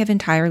 After they have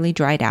entirely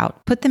dried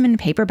out, put them in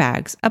paper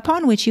bags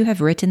upon which you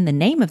have written the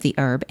name of the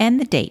herb and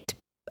the date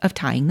of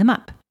tying them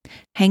up.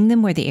 Hang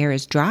them where the air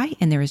is dry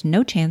and there is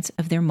no chance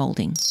of their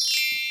molding.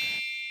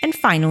 And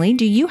finally,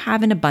 do you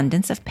have an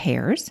abundance of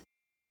pears?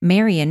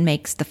 Marion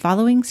makes the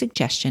following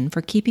suggestion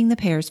for keeping the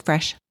pears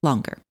fresh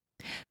longer.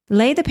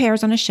 Lay the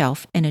pears on a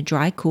shelf in a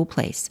dry, cool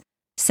place.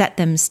 Set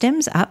them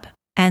stems up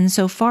and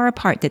so far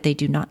apart that they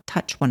do not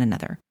touch one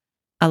another.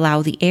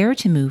 Allow the air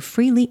to move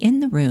freely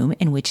in the room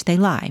in which they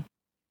lie.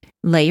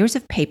 Layers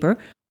of paper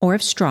or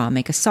of straw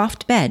make a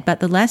soft bed, but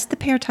the less the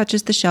pear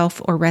touches the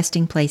shelf or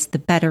resting place, the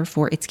better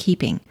for its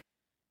keeping.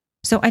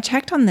 So I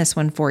checked on this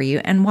one for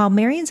you, and while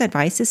Marion's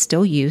advice is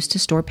still used to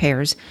store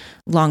pears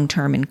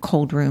long-term in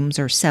cold rooms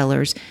or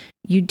cellars,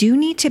 you do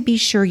need to be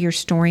sure you're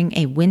storing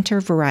a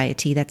winter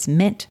variety that's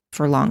meant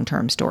for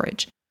long-term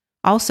storage.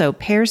 Also,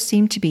 pears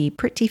seem to be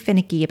pretty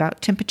finicky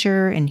about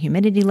temperature and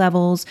humidity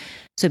levels,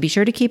 so be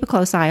sure to keep a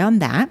close eye on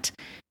that.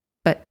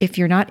 But if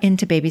you're not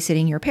into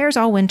babysitting your pears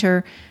all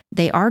winter,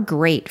 they are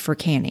great for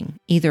canning,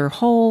 either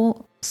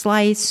whole,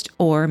 sliced,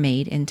 or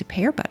made into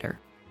pear butter.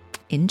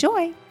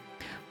 Enjoy!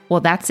 Well,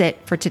 that's it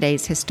for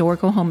today's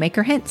Historical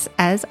Homemaker Hints.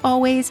 As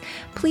always,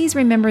 please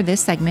remember this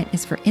segment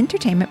is for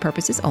entertainment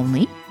purposes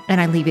only,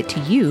 and I leave it to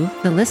you,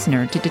 the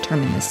listener, to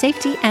determine the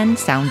safety and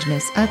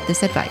soundness of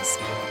this advice.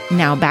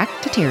 Now back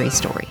to Teri's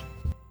story.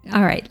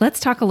 All right, let's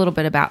talk a little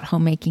bit about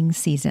homemaking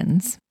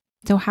seasons.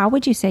 So how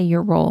would you say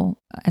your role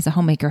as a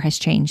homemaker has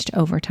changed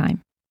over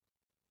time?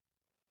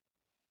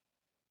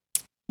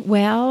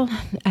 Well,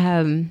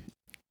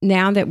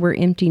 now that we're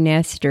empty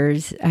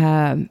nesters,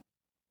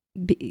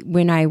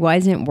 when I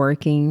wasn't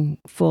working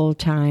full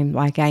time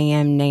like I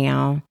am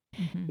now,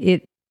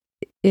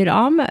 it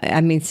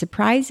almost,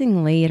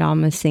 surprisingly, it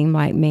almost seemed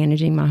like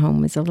managing my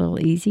home was a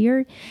little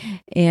easier.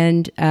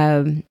 And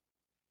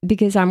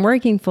because I'm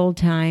working full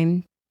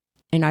time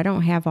and I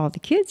don't have all the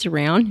kids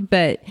around,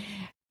 but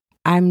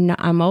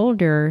I'm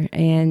older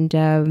and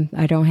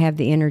I don't have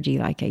the energy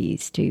like I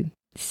used to.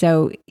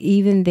 So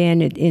even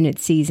then in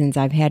its seasons,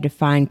 I've had to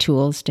find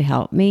tools to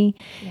help me.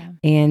 Yeah.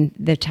 And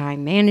the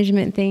time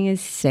management thing is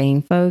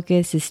staying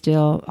focused is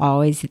still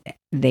always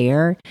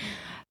there.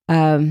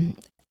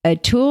 A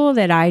tool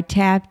that I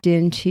tapped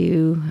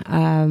into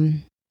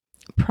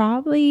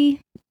probably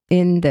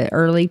in the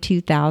early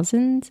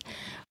 2000s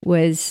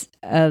was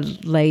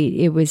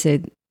it was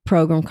a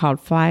program called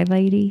Fly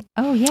Lady.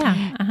 Oh,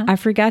 yeah. Uh-huh. I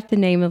forgot the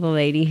name of the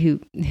lady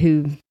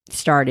who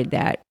started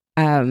that.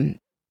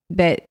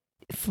 But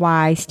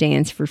FLY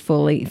stands for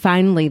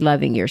finally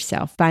loving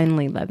yourself.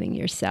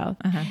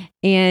 Uh-huh.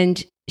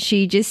 And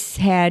she just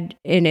had,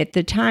 and at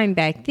the time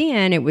back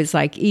then, it was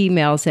like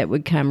emails that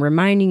would come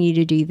reminding you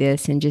to do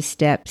this and just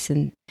steps.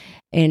 And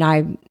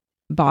I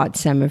bought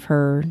some of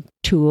her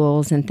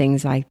tools and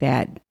things like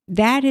that.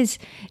 That is,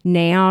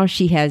 now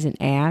she has an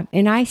app,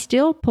 and I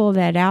still pull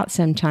that out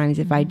sometimes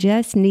if I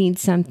just need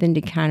something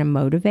to kind of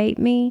motivate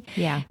me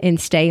and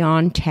stay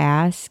on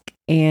task.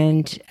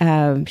 And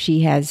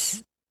she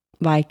has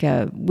like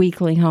a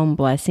weekly home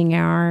blessing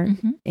hour,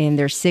 and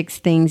there's 6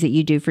 things that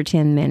you do for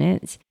 10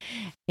 minutes.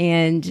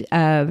 And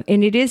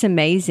it is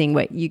amazing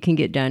what you can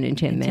get done in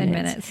 10 minutes. 10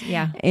 minutes,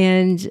 yeah.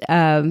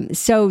 And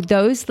so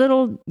those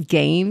little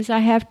games I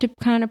have to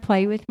kind of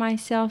play with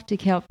myself to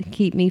help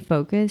keep me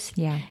focused.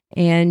 Yeah.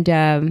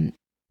 And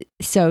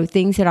so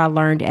things that I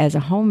learned as a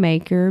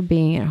homemaker,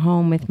 being at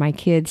home with my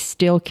kids,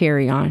 still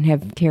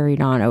have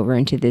carried on over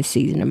into this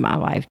season of my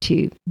life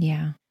too.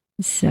 Yeah.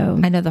 So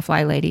I know the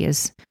Fly Lady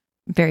is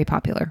very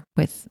popular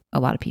with a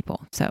lot of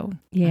people. So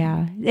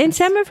yeah. And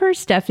some of her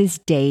stuff is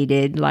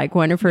dated. Like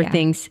one of her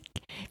things,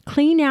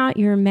 clean out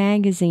your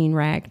magazine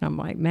rack. And I'm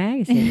like,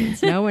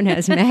 magazines? No one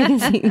has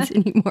magazines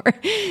anymore.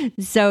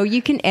 So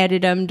you can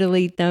edit them,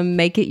 delete them,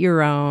 make it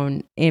your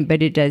own.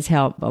 But it does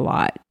help a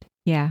lot.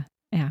 Yeah.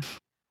 Yeah.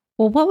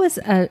 Well, what was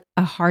a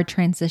hard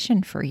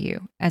transition for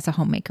you as a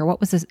homemaker?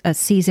 What was a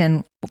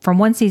season from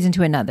one season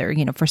to another?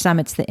 You know, for some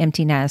it's the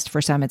empty nest,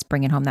 for some it's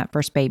bringing home that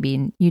first baby.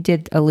 And you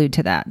did allude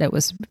to that. It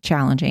was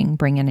challenging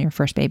bringing your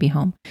first baby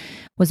home.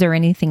 Was there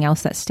anything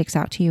else that sticks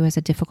out to you as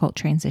a difficult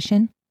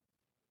transition?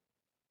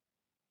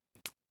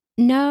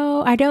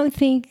 No, I don't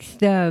think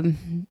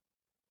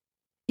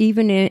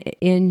even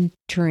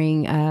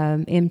entering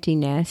empty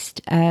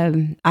nest,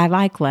 I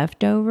like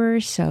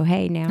leftovers. So,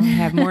 hey, now I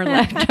have more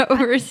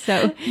leftovers.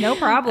 So no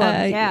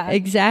problem. Yeah,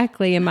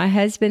 exactly. And my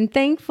husband,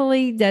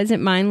 thankfully,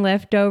 doesn't mind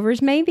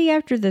leftovers. Maybe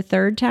after the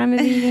 3rd time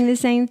of eating the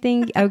same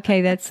thing.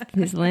 Okay, that's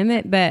his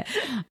limit. But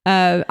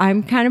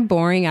I'm kind of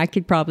boring. I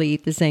could probably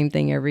eat the same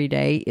thing every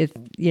day.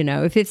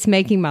 If it's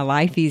making my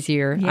life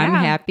easier, I'm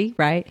happy,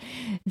 right?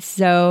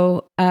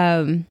 So,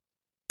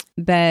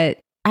 but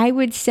I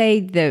would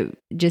say that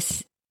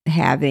just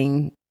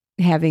having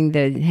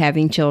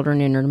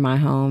children enter my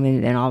home,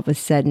 and then all of a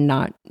sudden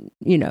not,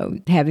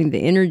 having the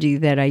energy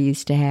that I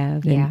used to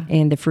have,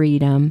 and the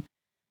freedom.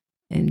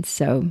 And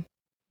so,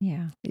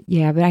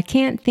 but I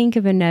can't think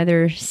of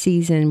another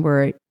season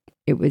where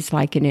it was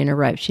like an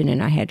interruption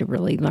and I had to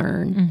really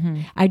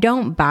learn. I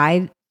don't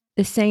buy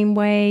the same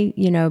way.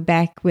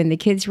 Back when the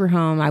kids were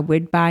home, I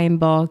would buy in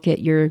bulk at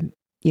your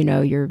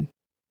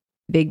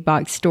big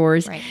box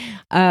stores. Right.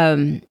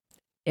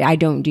 I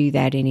don't do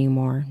that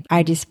anymore.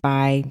 I just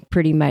buy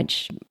pretty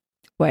much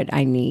what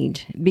I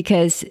need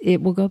because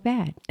it will go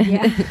bad.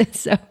 Yeah.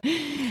 So,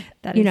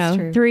 that is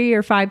true. 3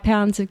 or 5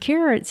 pounds of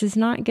carrots is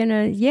not going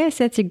to, yes,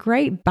 that's a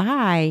great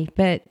buy,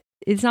 but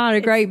it's not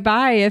a great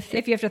buy if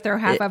you have to throw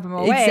half of them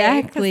away.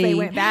 Exactly. Because they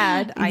went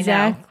bad.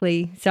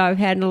 Exactly. I know. So I've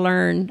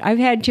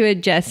had to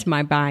adjust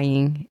my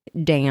buying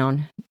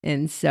down,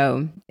 and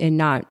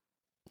not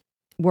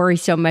worry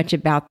so much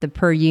about the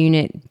per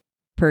unit,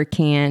 per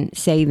can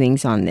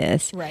savings on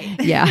this. Right.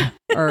 Yeah.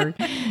 Or,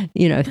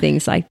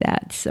 things like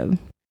that. So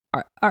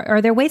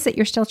are there ways that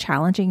you're still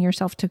challenging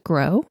yourself to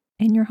grow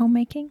in your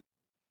homemaking?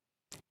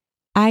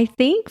 I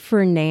think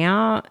for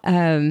now,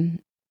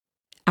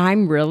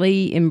 I'm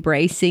really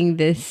embracing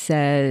this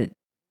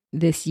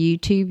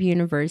YouTube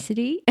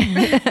university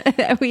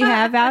that we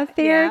have out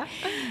there,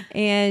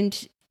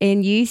 and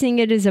using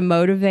it as a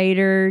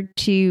motivator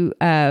to,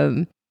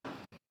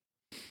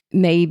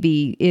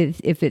 maybe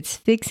if it's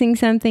fixing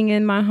something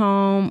in my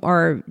home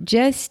or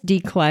just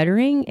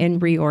decluttering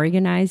and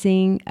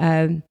reorganizing.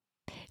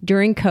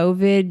 During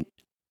COVID,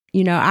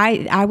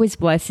 I was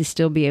blessed to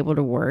still be able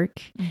to work.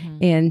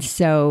 And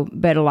so,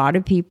 but a lot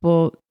of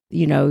people,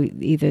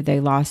 either they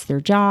lost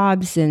their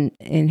jobs and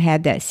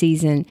had that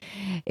season,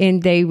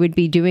 and they would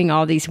be doing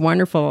all these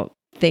wonderful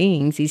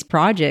things, these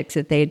projects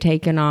that they had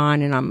taken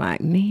on. And I'm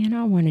like, man,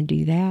 I want to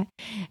do that.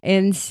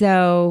 And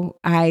so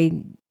I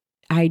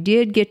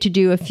did get to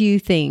do a few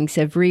things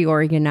of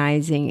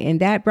reorganizing, and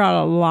that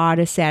brought a lot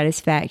of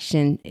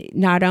satisfaction.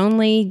 Not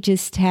only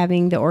just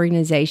having the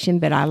organization,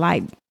 but I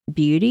like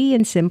beauty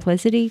and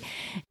simplicity,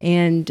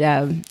 and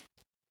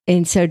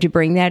so to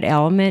bring that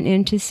element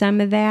into some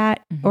of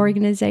that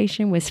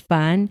organization was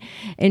fun,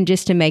 and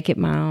just to make it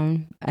my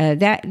own.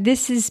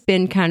 This has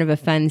been kind of a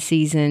fun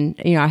season.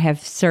 I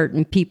have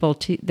certain people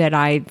that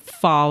I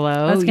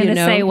follow. I was going to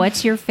say,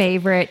 what's your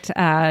favorite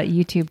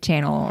YouTube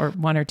channel, or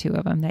one or two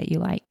of them that you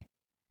like?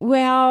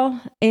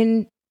 Well,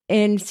 and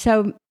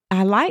so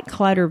I like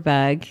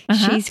Clutterbug.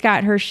 She's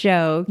got her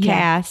show,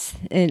 Cass,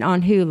 and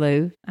on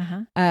Hulu.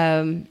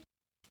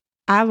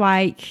 I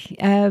like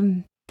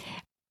The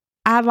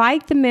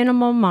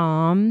Minimal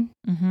Mom,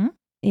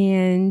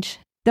 and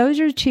those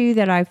are two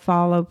that I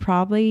follow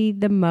probably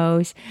the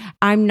most.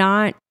 I'm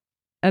not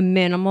a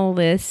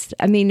minimalist.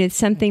 I mean, it's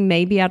something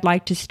maybe I'd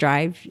like to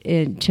strive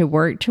to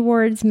work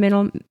towards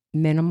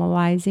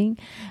minimalizing,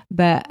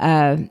 but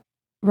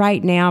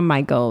right now,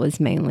 my goal is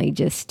mainly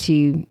just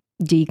to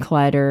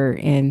declutter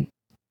and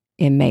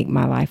make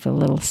my life a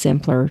little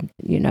simpler,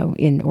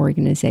 in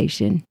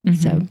organization.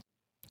 So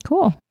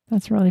cool.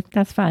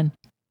 That's fun.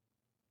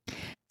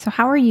 So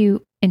how are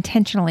you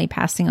intentionally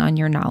passing on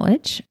your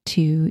knowledge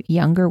to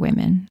younger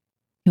women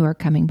who are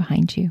coming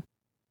behind you?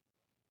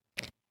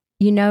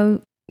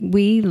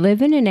 We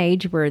live in an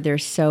age where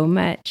there's so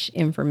much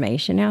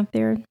information out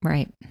there.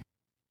 Right.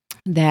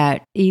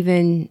 That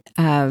even,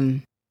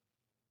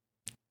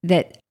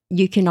 that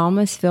you can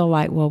almost feel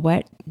like, well,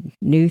 what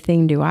new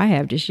thing do I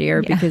have to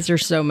share? Yeah. Because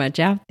there's so much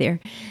out there.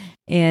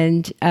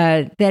 And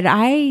that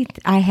I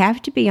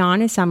have to be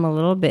honest, I'm a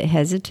little bit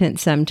hesitant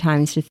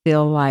sometimes to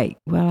feel like,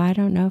 well, I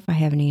don't know if I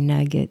have any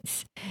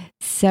nuggets.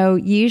 So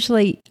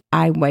usually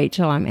I wait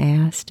till I'm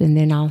asked, and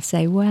then I'll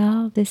say,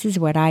 well, this is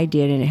what I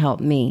did and it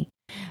helped me.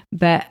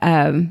 But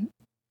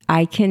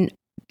I can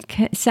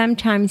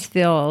sometimes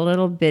feel a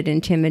little bit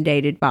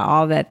intimidated by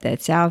all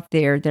that's out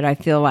there, that I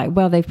feel like,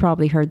 well, they've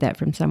probably heard that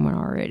from someone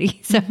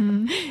already.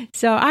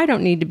 So I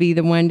don't need to be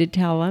the one to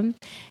tell them.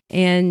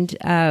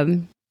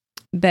 And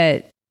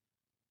but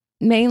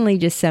mainly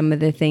just some of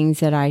the things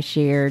that I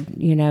shared,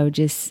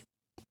 just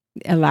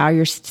allow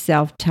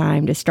yourself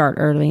time to start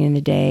early in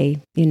the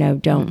day.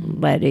 Don't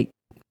let it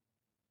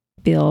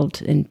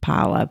build and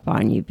pile up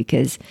on you,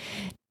 because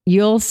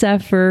you'll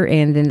suffer,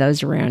 and then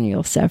those around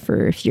you'll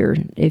suffer if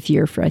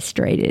you're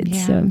frustrated.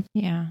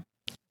 Yeah.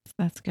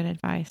 That's good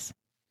advice.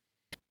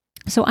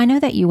 So I know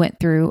that you went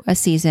through a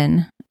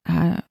season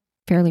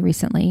fairly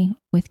recently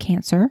with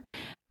cancer.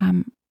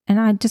 And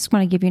I just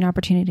want to give you an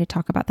opportunity to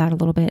talk about that a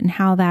little bit and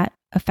how that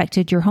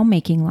affected your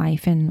homemaking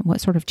life, and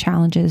what sort of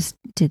challenges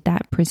did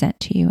that present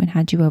to you, and how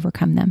did you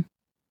overcome them?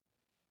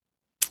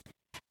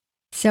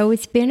 So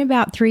it's been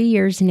about 3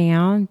 years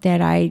now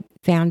that I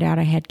found out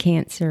I had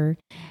cancer.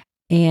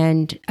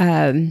 And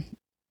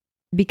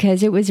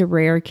because it was a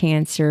rare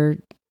cancer,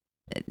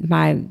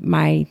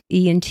 my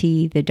ENT,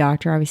 the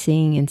doctor I was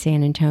seeing in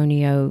San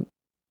Antonio,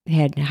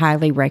 had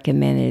highly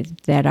recommended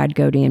that I'd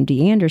go to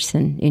MD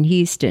Anderson in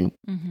Houston,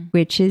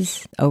 which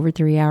is over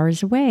 3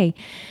 hours away.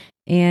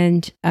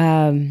 And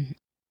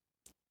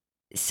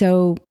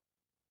so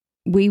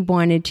we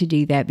wanted to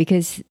do that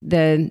because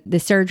the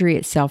surgery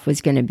itself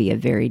was going to be a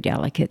very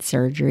delicate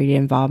surgery. It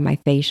involved my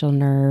facial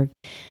nerve,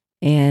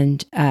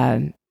 and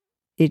I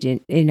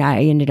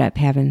ended up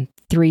having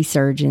 3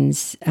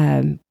 surgeons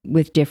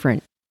with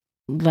different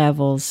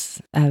levels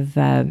of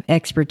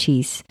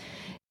expertise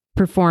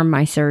perform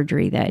my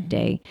surgery that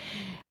day.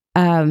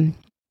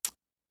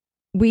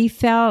 We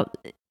felt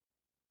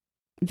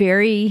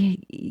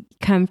very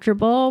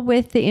comfortable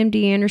with the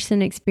MD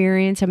Anderson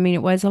experience. I mean,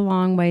 it was a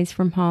long ways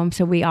from home,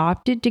 so we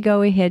opted to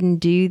go ahead and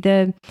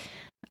do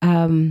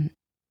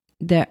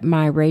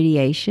my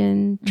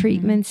radiation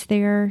treatments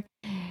there,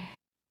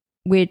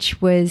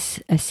 which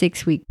was a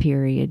 6-week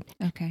period.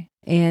 Okay.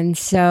 And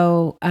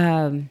so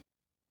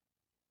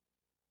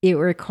it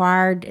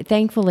required,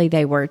 thankfully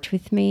they worked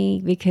with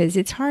me, because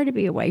it's hard to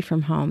be away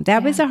from home.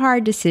 That was a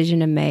hard decision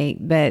to make,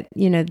 but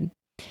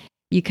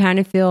you kind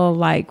of feel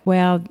like,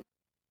 well,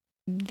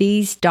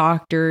 these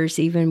doctors,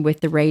 even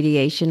with the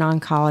radiation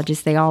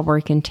oncologists, they all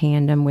work in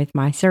tandem with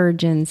my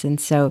surgeons. And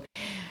so,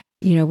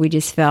 we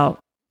just felt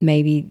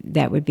maybe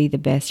that would be the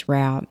best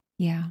route.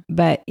 Yeah.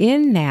 But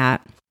in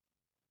that,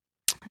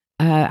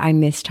 I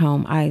missed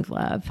home. I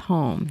love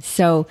home.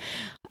 So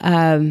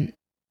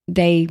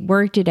they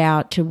worked it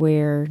out to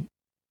where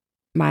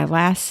my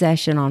last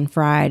session on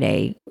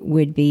Friday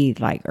would be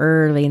like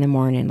early in the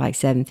morning, like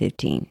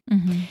 7:15.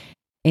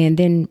 And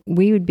then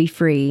we would be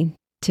free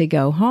to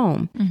go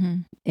home.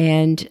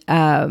 And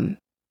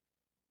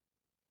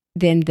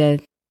then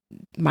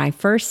my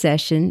first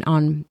session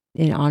on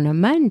a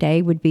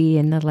Monday would be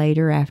in the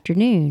later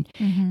afternoon.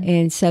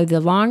 And so the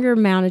longer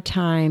amount of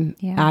time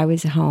I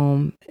was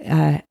home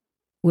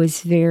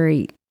was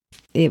very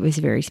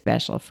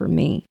special for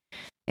me.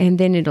 And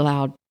then it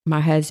allowed my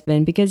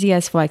husband, because he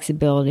has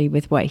flexibility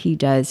with what he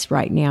does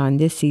right now in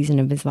this season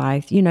of his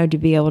life, to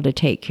be able to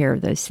take care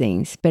of those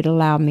things, but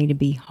allowed me to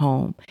be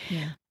home.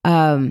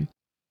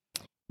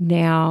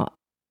 Now,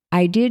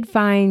 I did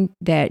find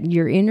that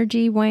your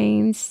energy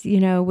wanes,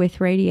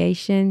 with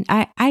radiation.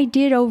 I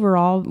did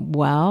overall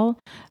well,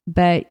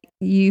 but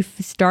you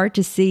start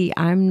to see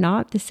I'm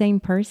not the same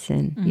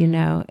person,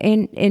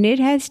 and it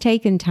has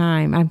taken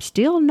time. I'm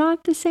still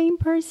not the same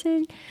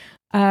person.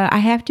 I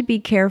have to be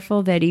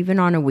careful that even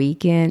on a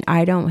weekend,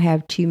 I don't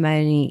have too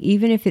many,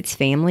 even if it's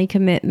family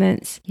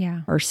commitments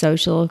or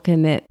social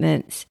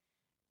commitments.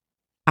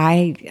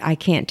 I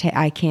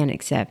can't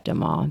accept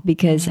them all,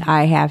 because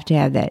I have to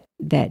have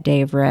that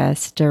day of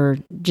rest, or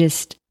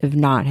just of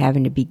not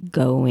having to be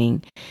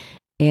going.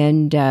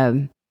 And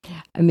I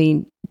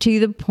mean, to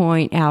the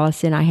point,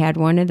 Allison, I had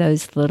one of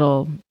those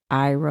little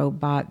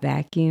iRobot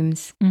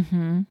vacuums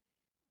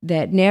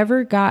that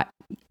never got,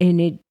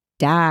 and it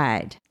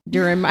died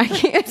during my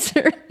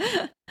cancer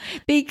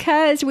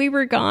because we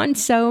were gone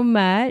so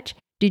much.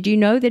 Did you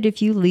know that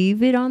if you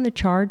leave it on the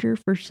charger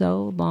for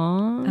so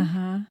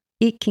long,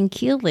 it can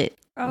kill it?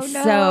 Oh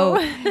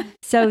no.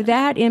 So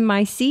that in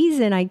my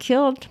season, I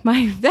killed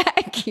my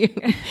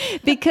vacuum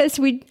because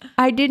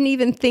I didn't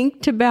even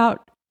think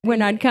about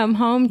when I'd come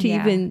home to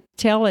even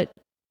tell it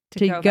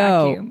to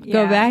go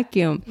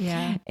vacuum.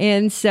 Yeah.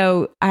 And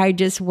so I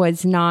just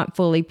was not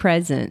fully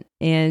present.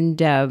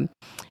 And,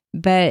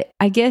 but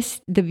I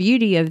guess the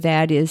beauty of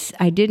that is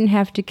I didn't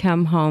have to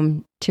come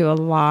home to a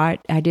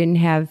lot. I didn't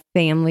have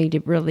family to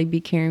really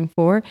be caring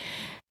for.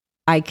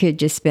 I could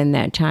just spend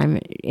that time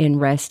in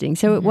resting.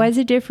 So it was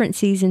a different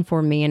season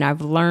for me. And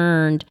I've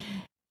learned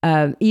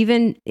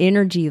even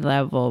energy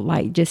level,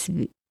 like just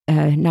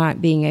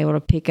not being able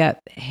to pick up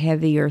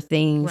heavier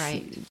things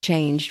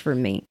changed for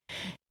me.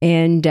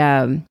 And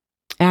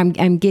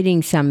I'm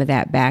getting some of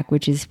that back,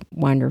 which is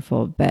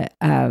wonderful. But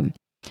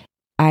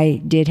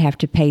I did have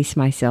to pace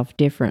myself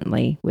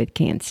differently with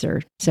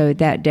cancer. So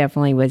that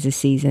definitely was a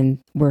season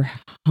where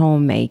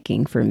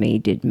homemaking for me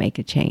did make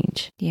a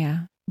change.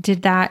 Yeah.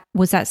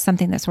 Was that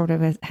something that sort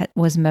of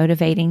was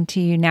motivating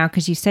to you now?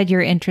 Because you said you're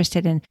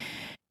interested in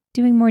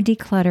doing more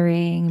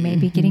decluttering,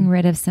 maybe getting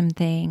rid of some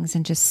things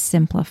and just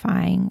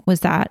simplifying.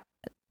 Was that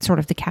sort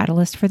of the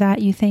catalyst for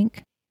that, you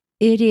think?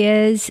 It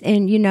is.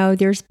 And,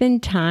 there's been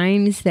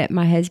times that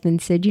my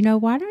husband said,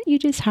 why don't you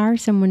just hire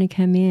someone to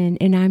come in?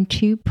 And I'm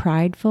too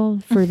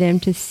prideful for them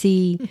to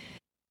see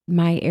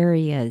my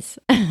areas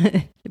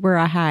where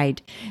I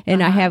hide.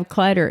 And I have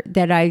clutter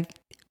that I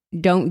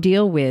don't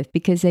deal with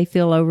because they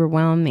feel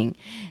overwhelming.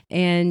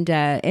 And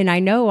I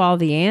know all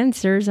the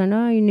answers. I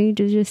know you need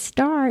to just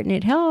start and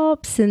it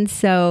helps. And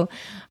so,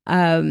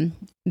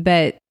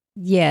 but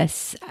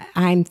yes,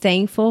 I'm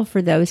thankful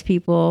for those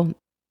people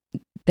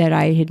that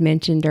I had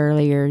mentioned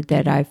earlier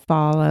that I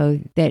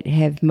follow that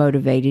have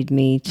motivated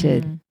me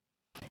to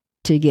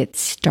get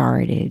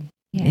started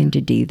and to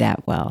do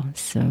that well.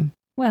 So,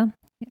 well,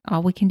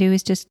 all we can do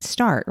is just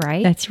start,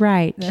 right? That's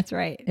right. That's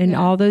right. And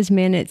all those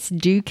minutes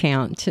do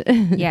count.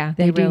 Yeah,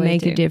 they do really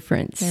make a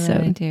difference. They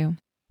really do.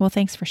 Well,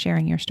 thanks for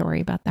sharing your story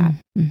about that.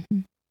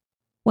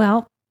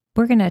 Well,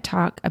 we're going to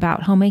talk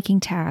about homemaking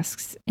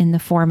tasks in the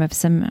form of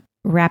some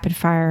rapid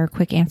fire,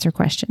 quick answer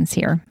questions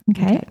here.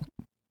 Okay.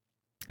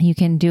 You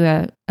can do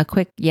a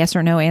quick yes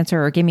or no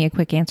answer or give me a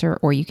quick answer,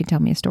 or you can tell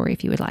me a story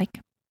if you would like.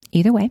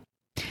 Either way.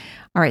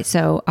 All right.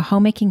 So a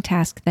homemaking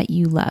task that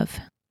you love.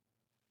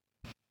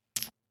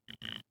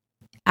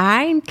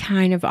 I'm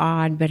kind of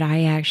odd, but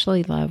I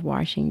actually love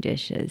washing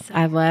dishes.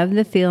 I love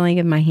the feeling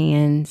of my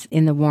hands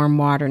in the warm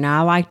water.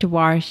 Now, I like to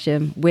wash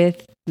them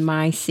with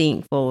my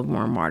sink full of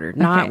warm water,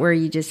 not where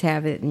you just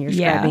have it and you're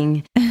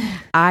scrubbing.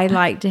 I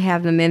like to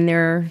have them in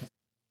there.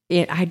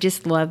 I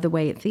just love the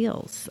way it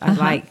feels. I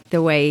like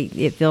the way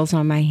it feels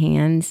on my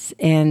hands,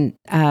 and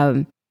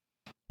I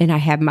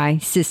have my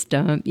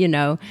system,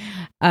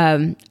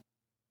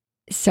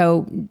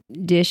 so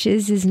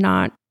dishes is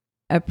not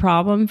a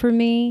problem for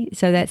me.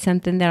 So that's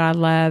something that I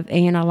love,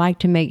 and I like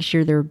to make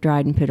sure they're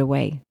dried and put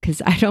away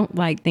because I don't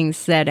like things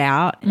set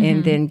out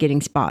and then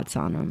getting spots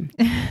on them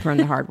from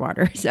the hard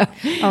water. So,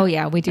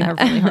 we do have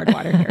really hard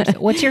water here.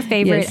 So what's your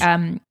favorite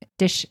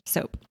dish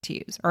soap to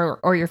use,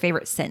 or your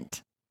favorite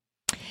scent?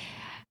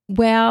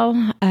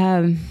 Well,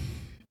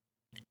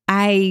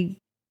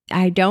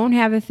 I don't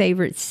have a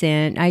favorite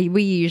scent.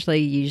 We usually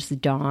use the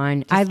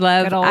Dawn. I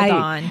love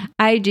Dawn.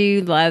 I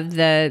do love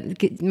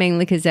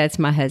mainly because that's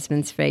my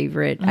husband's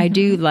favorite. I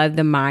do love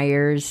the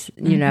Myers.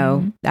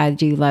 I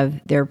do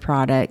love their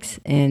products,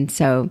 and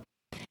so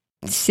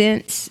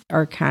scents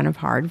are kind of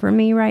hard for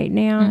me right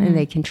now, and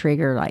they can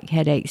trigger like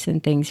headaches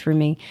and things for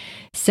me.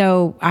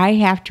 So I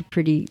have to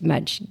pretty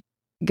much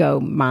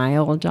go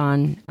mild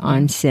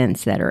on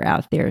scents that are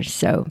out there.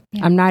 So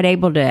I'm not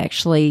able to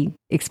actually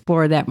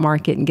explore that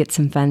market and get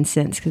some fun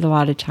scents because a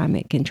lot of time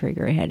it can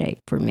trigger a headache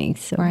for me.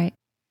 So right.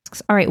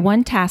 All right.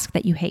 One task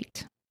that you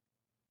hate.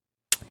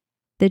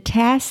 The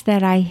task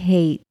that I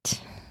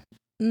hate.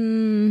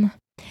 We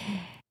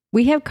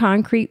have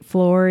concrete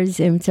floors,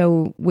 and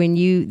so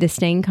the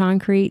stained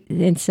concrete,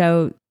 and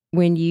so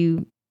when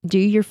you do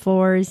your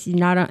floors,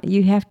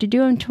 you have to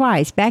do them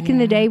twice. Back in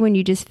the day when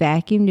you just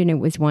vacuumed and it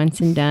was once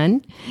and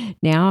done,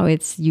 now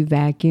it's you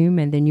vacuum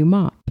and then you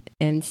mop.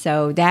 And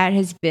so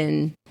that's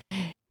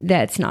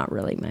not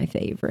really my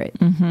favorite,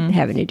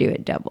 having to do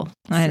it double.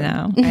 I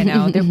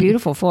know. They're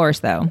beautiful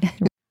floors though.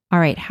 All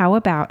right. How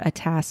about a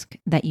task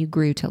that you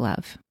grew to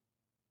love?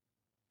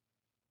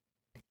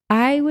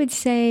 I would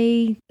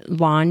say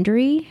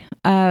laundry.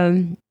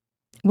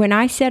 When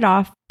I set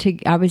off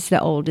I was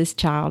the oldest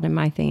child in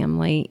my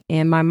family,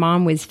 and my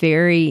mom was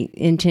very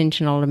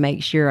intentional to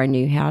make sure I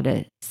knew how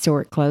to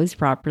sort clothes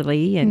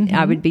properly, and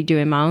I would be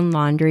doing my own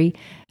laundry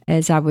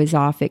as I was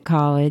off at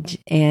college,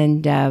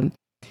 and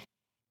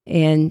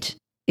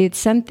it's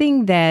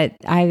something that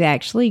I've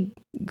actually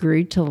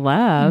grew to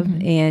love,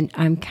 and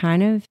I'm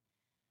kind of,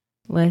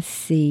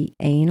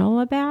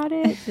 anal about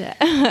it.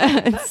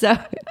 So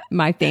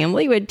my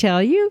family would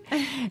tell you.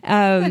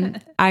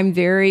 I'm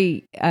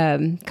very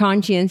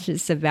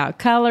conscientious about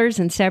colors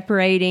and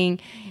separating.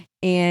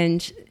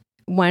 And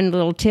one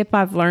little tip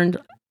I've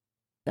learned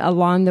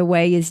along the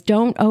way is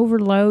don't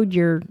overload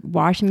your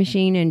washing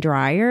machine and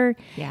dryer.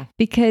 Yeah.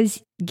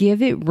 Because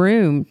give it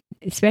room,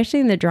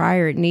 especially in the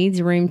dryer. It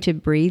needs room to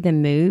breathe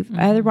and move.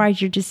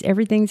 Otherwise,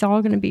 everything's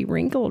all going to be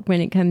wrinkled when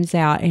it comes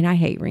out. And I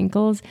hate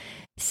wrinkles.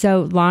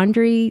 So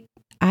laundry,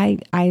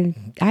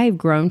 I've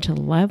grown to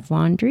love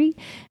laundry,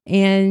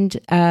 and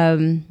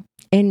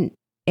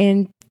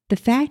the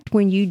fact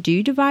when you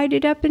do divide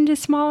it up into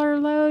smaller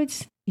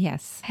loads,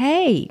 Yes.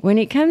 Hey, when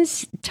it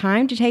comes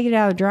time to take it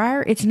out of the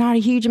dryer, it's not a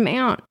huge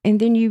amount. And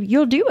then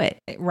you'll do it.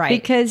 Right.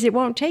 Because it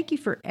won't take you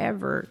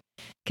forever.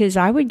 Because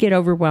I would get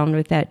overwhelmed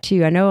with that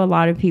too. I know a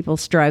lot of people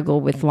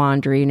struggle with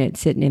laundry and it's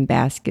sitting in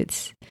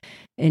baskets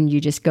and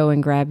you just go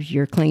and grab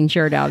your clean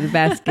shirt out of the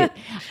basket.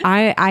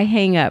 I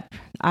hang up.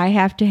 I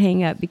have to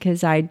hang up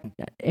because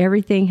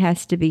everything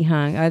has to be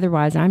hung.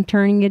 Otherwise, I'm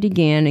turning it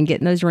again and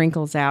getting those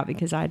wrinkles out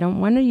because I don't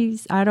want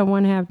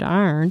to have to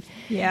iron.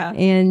 Yeah.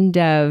 And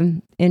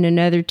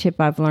another tip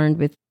I've learned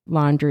with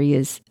laundry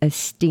is a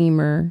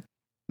steamer.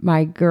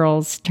 My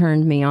girls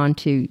turned me on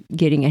to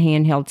getting a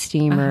handheld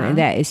steamer, and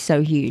that is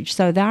so huge.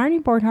 So the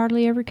ironing board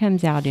hardly ever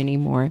comes out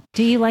anymore.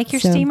 Do you like your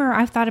steamer?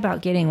 I've thought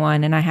about getting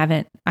one, and I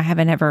haven't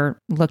ever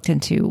looked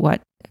into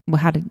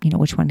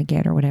which one to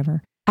get or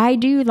whatever. I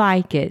do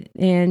like it.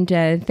 And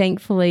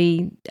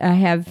thankfully, I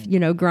have,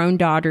 grown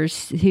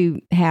daughters who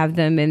have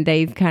them and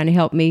they've kind of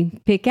helped me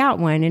pick out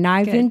one and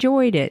I've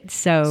enjoyed it.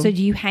 So do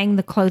you hang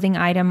the clothing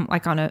item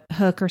like on a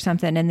hook or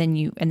something and then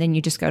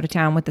you just go to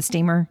town with the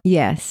steamer?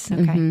 Yes.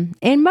 Okay. Mm-hmm.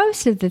 And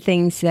most of the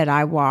things that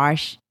I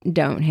wash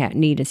don't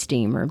need a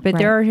steamer, but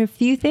there are a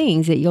few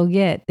things that you'll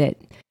get that,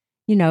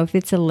 if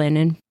it's a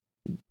linen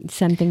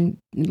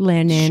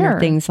or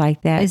things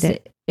like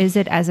that. Is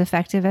it as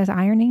effective as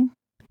ironing?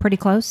 Pretty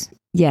close?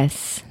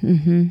 Yes.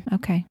 Mm-hmm.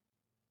 Okay.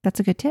 That's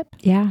a good tip.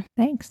 Yeah.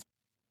 Thanks.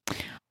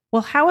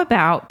 Well, how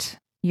about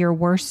your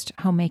worst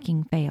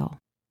homemaking fail?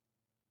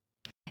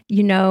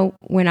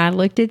 When I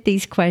looked at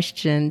these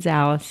questions,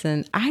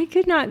 Allison,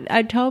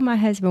 I told my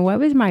husband, what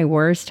was my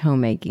worst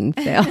homemaking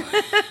fail?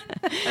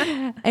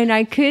 And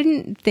I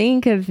couldn't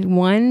think of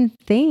one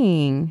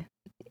thing.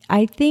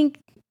 I think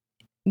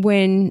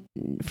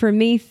for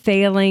me,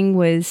 failing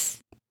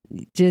was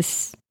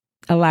just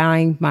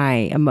allowing my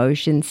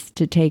emotions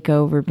to take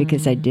over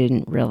because I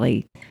didn't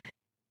really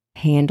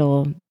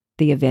handle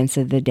the events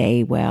of the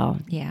day well.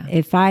 Yeah.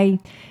 If I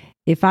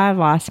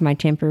lost my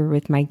temper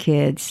with my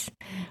kids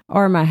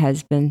or my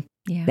husband,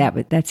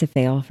 that's a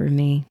fail for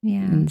me.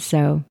 Yeah. And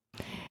so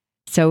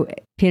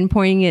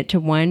pinpointing it to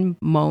one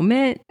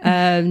moment,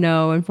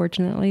 no,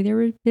 unfortunately, there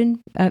have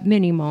been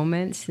many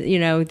moments,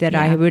 that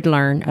I would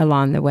learn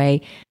along the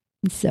way.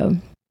 So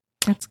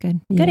that's good.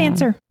 Good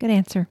answer. Good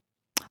answer.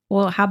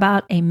 Well, how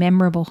about a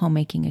memorable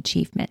homemaking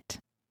achievement?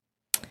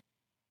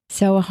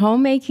 So a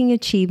homemaking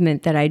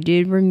achievement that I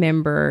did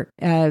remember,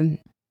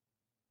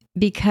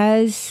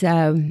 because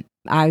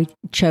I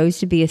chose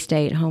to be a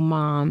stay-at-home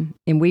mom,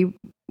 and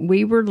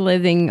we were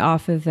living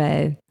off of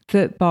a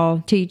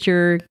football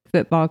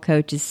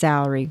coach's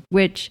salary,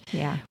 which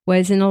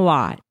wasn't a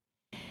lot.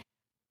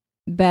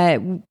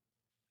 But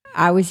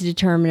I was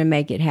determined to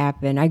make it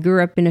happen. I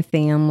grew up in a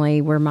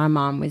family where my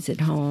mom was at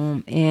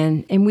home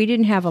and we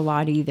didn't have a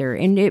lot either.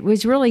 And it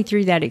was really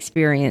through that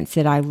experience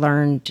that I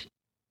learned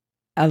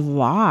a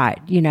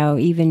lot.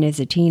 Even as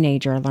a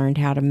teenager, I learned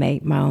how to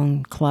make my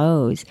own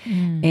clothes.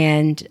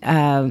 And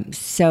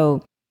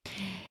so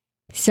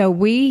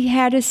we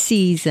had a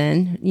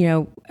season,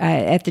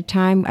 at the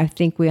time, I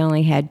think we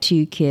only had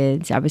 2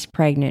 kids. I was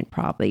pregnant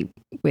probably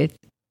with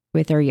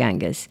our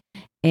youngest.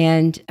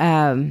 And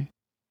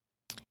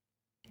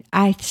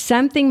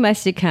something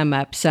must have come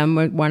up,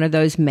 one of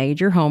those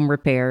major home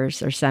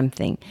repairs or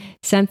something.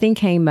 Something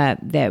came up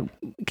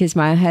because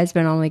my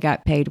husband only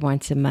got paid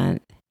once a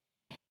month,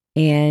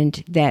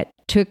 and that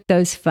took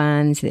those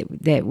funds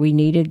that we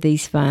needed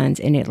these funds,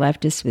 and it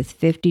left us with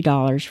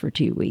 $50 for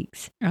 2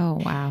 weeks.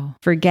 Oh, wow.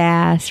 For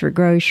gas, for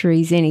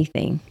groceries,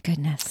 anything.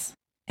 Goodness.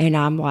 And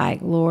I'm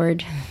like,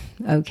 Lord,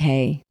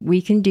 okay,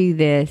 we can do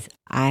this.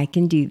 I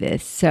can do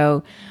this.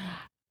 So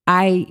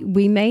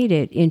we made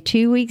it in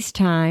 2 weeks'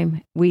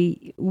 time.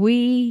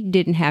 We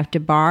didn't have to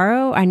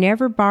borrow. I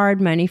never borrowed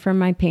money from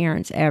my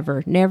parents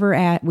ever.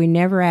 We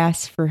never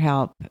asked for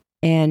help,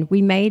 and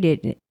we made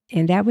it.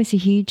 And that was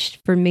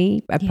for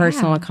me, a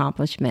personal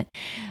accomplishment.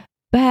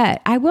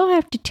 But I will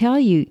have to tell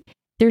you,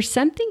 there's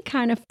something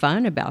kind of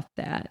fun about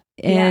that.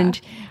 And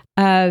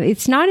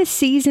it's not a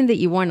season that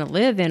you want to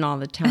live in all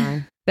the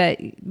time. But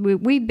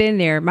we've been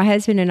there. My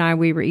husband and I,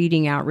 we were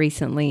eating out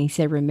recently. He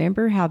said,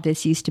 remember how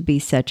this used to be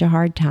such a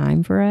hard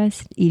time for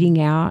us,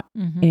 eating out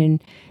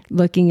and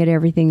looking at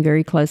everything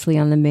very closely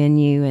on the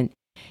menu. And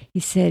he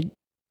said,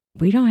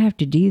 we don't have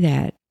to do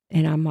that.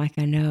 And I'm like,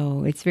 I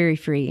know, it's very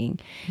freeing.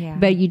 Yeah.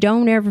 But you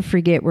don't ever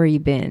forget where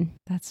you've been.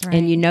 That's right.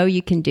 And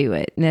you can do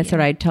it. And that's what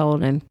I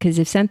told him. Because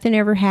if something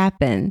ever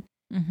happened,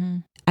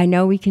 I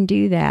know we can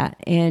do that.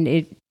 And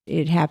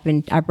it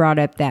happened. I brought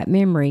up that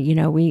memory.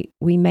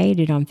 We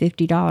made it on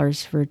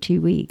 $50 for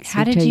 2 weeks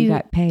until you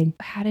got paid.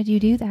 How did you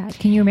do that?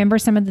 Can you remember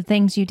some of the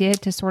things you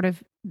did to sort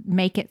of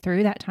make it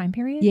through that time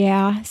period?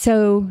 Yeah.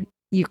 So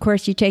of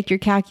course you take your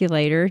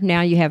calculator. Now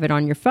you have it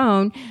on your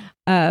phone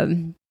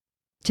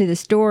to the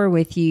store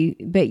with you,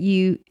 but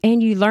you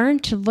learn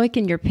to look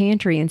in your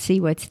pantry and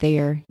see what's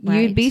there.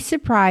 Right. You'd be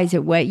surprised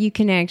at what you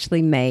can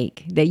actually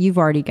make that you've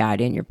already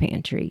got in your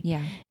pantry.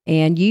 Yeah.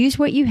 And use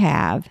what you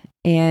have.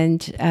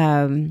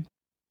 And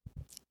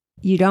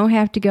you don't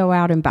have to go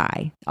out and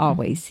buy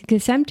always,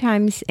 because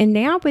sometimes, and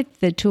now with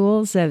the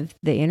tools of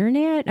the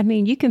internet, I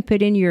mean, you can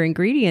put in your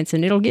ingredients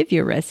and it'll give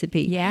you a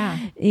recipe. Yeah.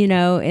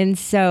 And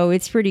so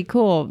it's pretty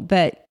cool.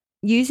 But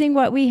using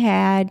what we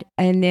had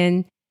and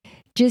then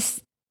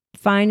just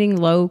finding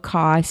low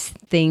cost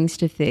things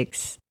to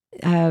fix.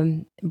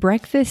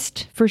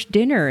 Breakfast for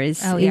dinner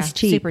is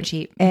cheap. Super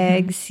cheap.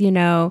 Eggs,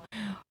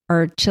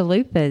 or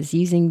chalupas,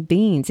 using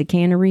beans, a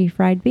can of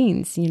refried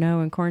beans,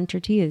 and corn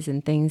tortillas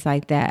and things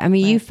like that. I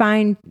mean,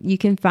 you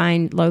can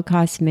find low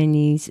cost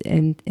menus,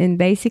 and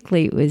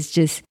basically it was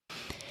just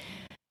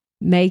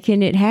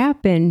making it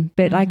happen.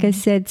 But like I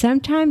said,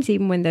 sometimes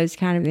even when those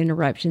kind of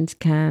interruptions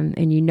come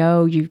and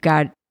you've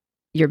got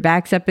your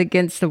back's up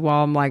against the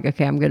wall, I'm like,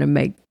 okay,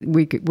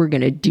 we're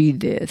going to do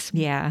this.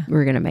 Yeah.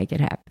 We're going to make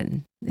it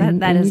happen.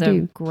 That is a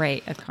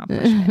great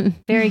accomplishment.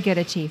 Very good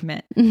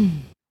achievement.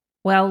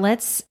 Well,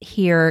 let's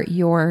hear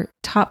your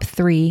top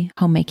 3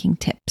 homemaking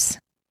tips.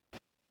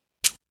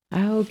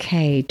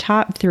 Okay,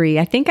 top 3.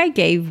 I think I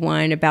gave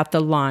one about the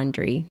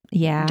laundry.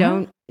 Yeah.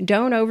 Don't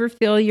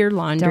overfill your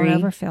laundry. Don't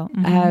overfill.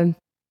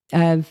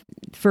 Mm-hmm.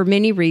 For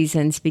many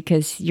reasons,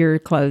 because your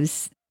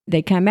clothes,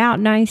 they come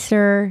out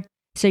nicer,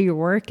 so your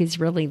work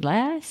is really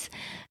less,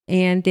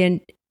 and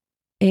then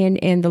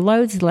and the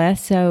load's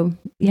less. So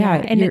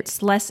and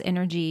it's less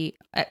energy.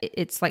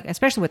 It's like,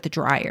 especially with the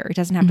dryer, it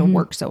doesn't have to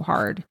work so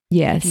hard.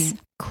 Yes. If you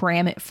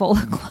cram it full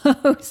of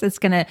clothes, it's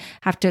going to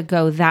have to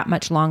go that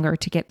much longer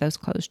to get those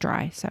clothes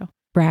dry. So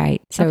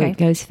right. So it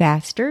goes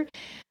faster.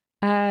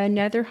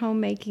 Another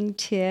homemaking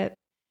tip.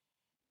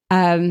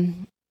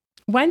 One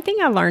thing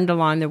I learned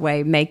along the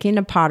way, making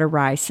a pot of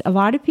rice. A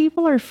lot of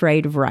people are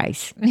afraid of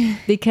rice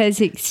because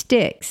it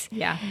sticks.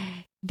 Yeah.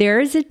 There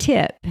is a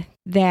tip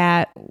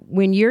that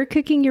when you're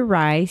cooking your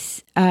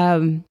rice,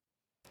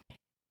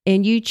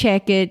 and you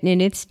check it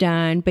and it's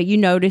done, but you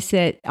notice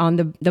that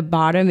on the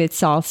bottom,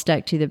 it's all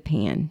stuck to the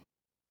pan.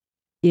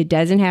 It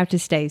doesn't have to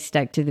stay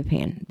stuck to the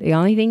pan. The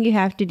only thing you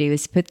have to do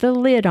is put the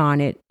lid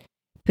on it,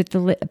 put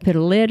a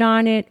lid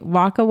on it,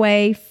 walk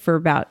away for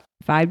about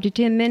 5 to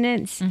 10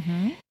 minutes,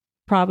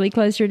 probably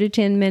closer to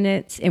 10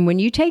 minutes. And when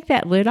you take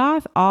that lid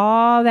off,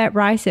 all that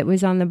rice that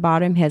was on the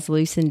bottom has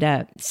loosened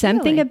up.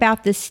 Something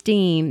about the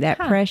steam, that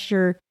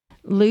pressure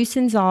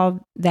loosens all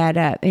that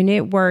up, and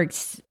it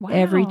works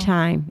every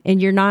time.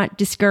 And you're not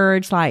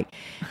discouraged like,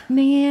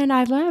 man,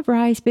 I love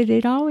rice, but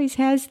it always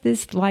has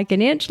this like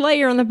an inch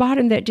layer on the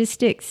bottom that just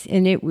sticks,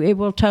 and it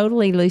will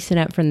totally loosen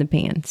up from the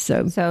pan.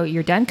 So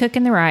you're done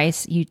cooking the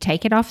rice, you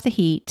take it off the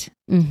heat,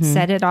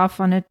 set it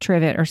off on a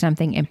trivet or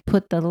something, and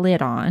put the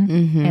lid on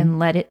and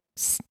let it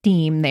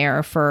steam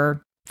there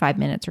for 5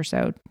 minutes or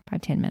so,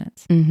 5-10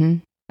 minutes.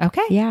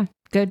 Okay. Yeah.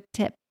 Good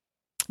tip.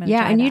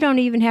 Yeah, and you don't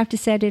even have to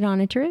set it on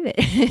a trivet.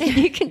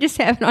 You can just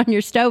have it on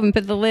your stove and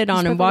put the lid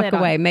on and walk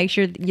away. Make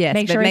sure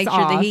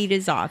the heat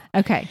is off.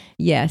 Okay.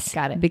 Yes.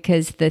 Got it.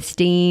 Because the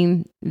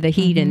steam, the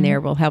heat in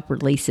there will help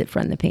release it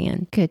from the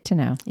pan. Good to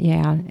know.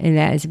 Yeah, and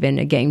that has been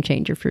a game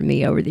changer for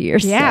me over the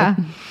years. Yeah.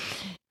 So,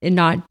 and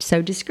not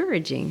so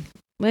discouraging.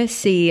 Let's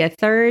see, a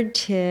third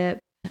tip.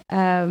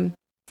 I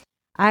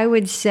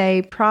would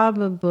say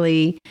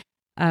probably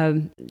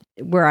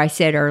where I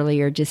said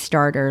earlier, just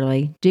start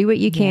early. Do what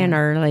you can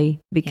early,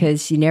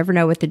 because you never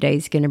know what the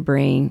day's going to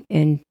bring.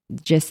 And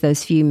just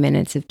those few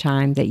minutes of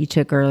time that you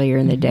took earlier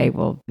in the day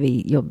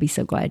you'll be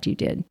so glad you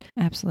did.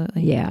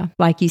 Absolutely. Yeah.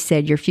 Like you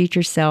said, your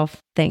future self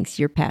thanks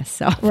your past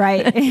self.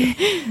 Right.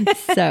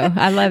 So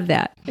I love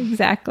that.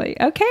 Exactly.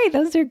 Okay.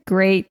 Those are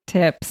great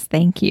tips.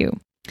 Thank you.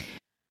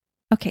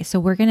 Okay. So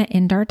we're going to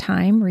end our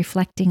time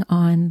reflecting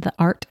on the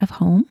art of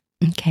home.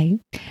 Okay.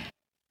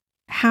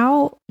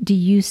 How do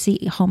you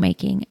see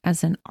homemaking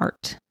as an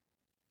art?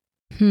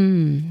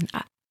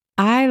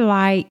 I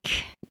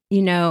like,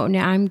 now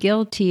I'm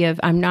guilty of,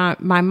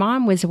 my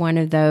mom was one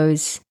of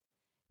those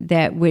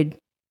that would,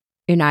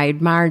 and I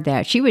admired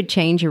that. She would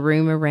change a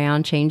room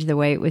around, change the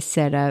way it was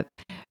set up.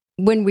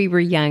 When we were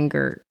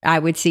younger, I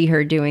would see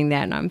her doing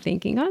that, and I'm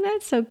thinking, oh,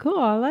 that's so cool.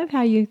 I love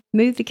how you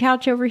moved the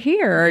couch over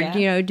here,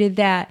 or, did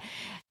that.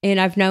 And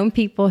I've known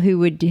people who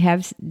would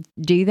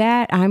do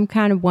that. I'm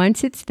kind of,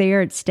 once it's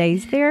there, it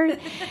stays there.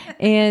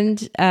 And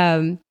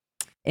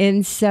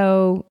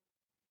so,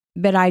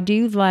 but I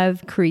do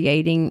love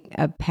creating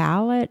a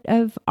palette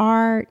of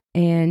art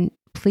and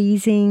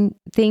pleasing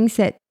things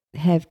that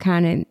have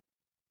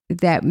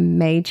that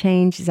may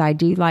change. As I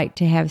do like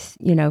to have,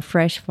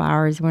 fresh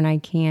flowers when I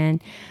can.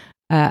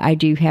 I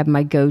do have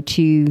my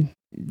go-to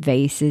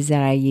vases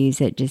that I use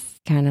that just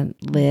kind of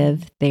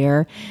live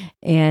there.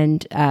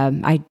 And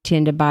I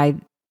tend to buy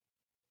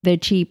the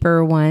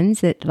cheaper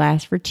ones that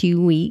last for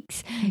 2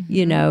 weeks,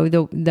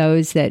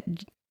 those that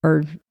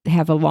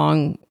have a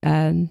long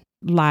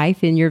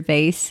life in your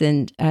vase.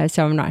 And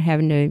so I'm not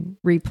having to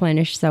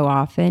replenish so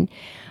often.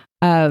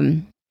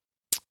 And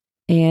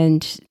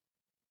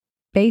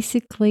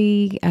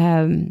basically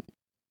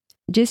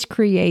just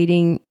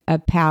creating a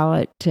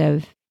palette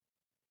of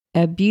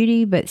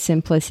beauty, but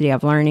simplicity,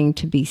 of learning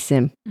to be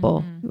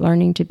simple,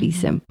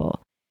 simple.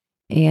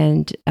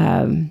 And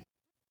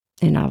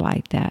I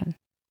like that.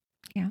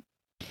 Yeah.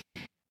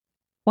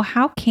 Well,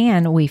 how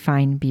can we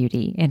find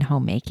beauty in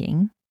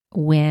homemaking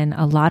when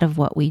a lot of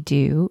what we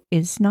do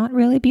is not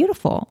really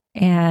beautiful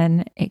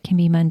and it can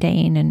be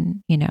mundane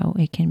and,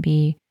 it can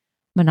be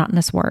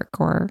monotonous work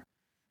or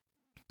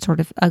sort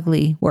of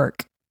ugly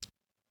work?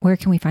 Where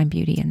can we find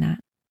beauty in that?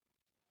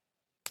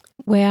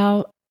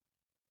 Well,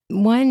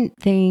 one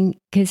thing,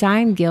 because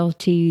I'm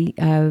guilty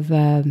of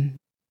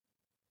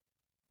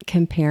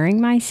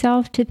comparing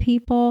myself to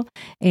people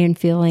and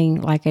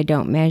feeling like I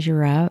don't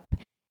measure up.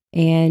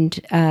 And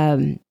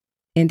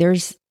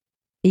there's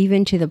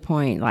even to the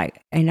point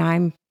and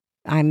I'm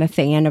a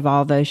fan of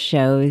all those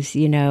shows,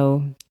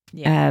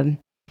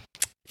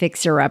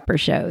 fixer-upper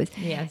shows.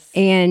 Yes.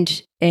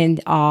 And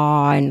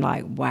awe and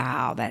like,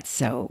 wow, that's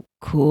so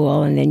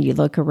cool. And then you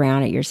look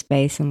around at your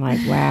space and like,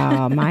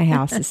 wow, my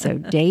house is so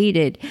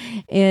dated.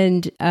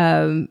 And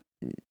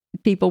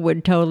people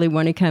would totally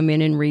want to come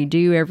in and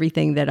redo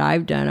everything that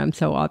I've done. I'm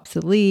so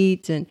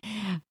obsolete.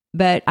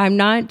 But I'm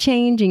not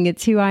changing.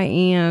 It's who I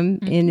am.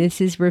 Mm-hmm. And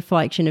this is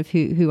reflection of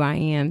who I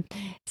am.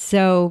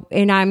 So,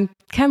 and I'm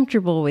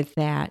comfortable with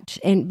that.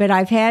 But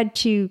I've had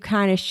to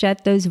kind of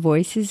shut those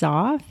voices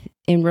off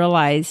and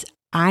realize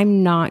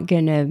I'm not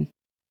going to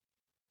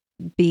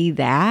be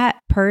that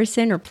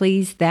person or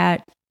please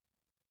that,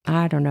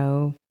 I don't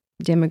know,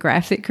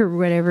 demographic or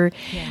whatever.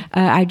 Yeah.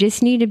 I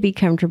just need to be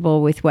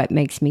comfortable with what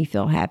makes me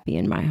feel happy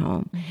in my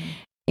home.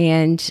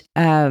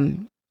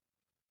 Mm-hmm.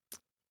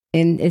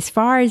 And as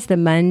far as the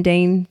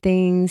mundane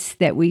things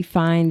that we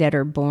find that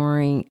are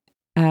boring,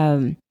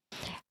 I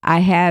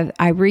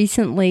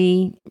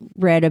recently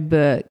read a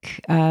book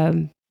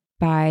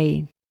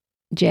by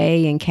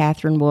Jay and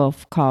Catherine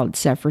Wolfe called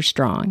Suffer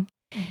Strong.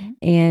 Mm-hmm.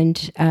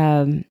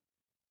 And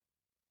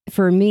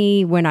for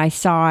me, when I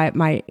saw it,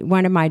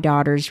 one of my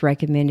daughters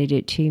recommended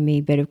it to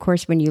me. But of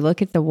course, when you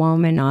look at the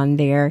woman on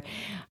there,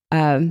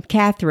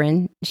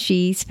 Catherine,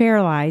 she's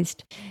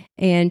paralyzed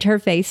and her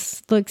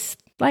face looks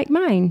like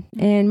mine.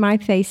 And my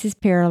face is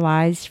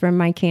paralyzed from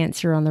my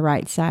cancer on the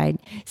right side.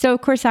 So,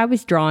 of course, I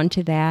was drawn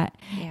to that.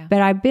 Yeah.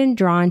 But I've been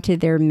drawn to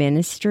their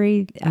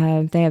ministry.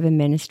 They have a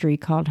ministry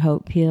called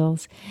Hope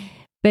Heals.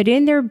 But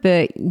in their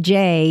book,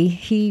 Jay,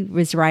 he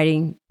was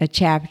writing a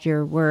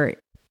chapter where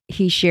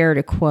he shared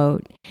a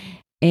quote.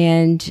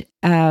 And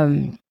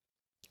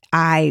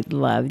I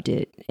loved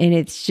it. And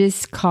it's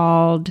just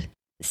called,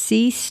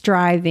 "Cease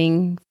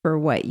striving for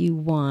what you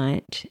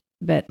want,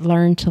 but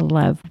learn to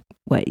love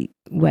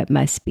what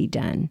must be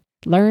done."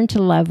 Learn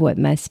to love what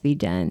must be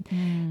done.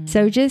 Mm.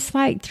 So just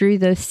like through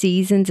those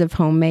seasons of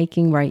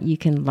homemaking, right, you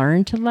can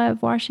learn to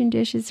love washing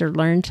dishes or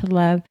learn to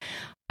love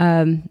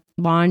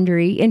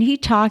laundry. And he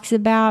talks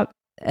about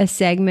a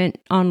segment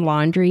on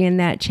laundry in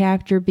that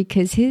chapter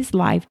because his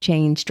life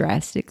changed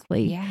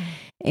drastically. Yeah.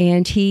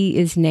 And he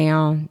is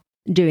now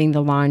doing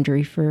the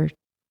laundry for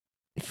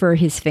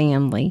his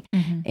family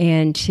mm-hmm.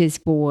 and his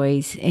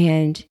boys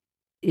and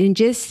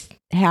just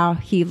how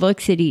he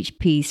looks at each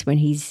piece when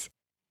he's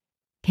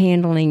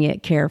handling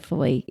it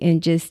carefully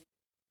and just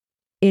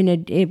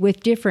with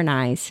different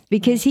eyes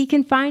because he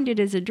can find it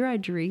as a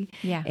drudgery.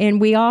 Yeah.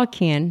 And we all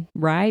can,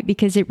 right?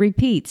 Because it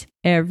repeats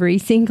every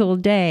single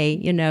day.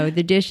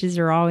 The dishes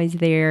are always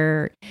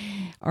there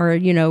or,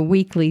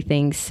 weekly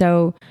things.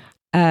 So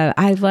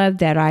I love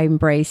that. I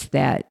embrace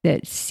that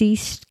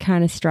cease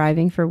kind of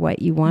striving for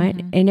what you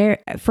want. Mm-hmm.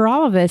 And for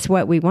all of us,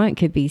 what we want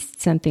could be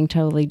something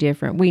totally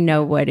different. We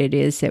know what it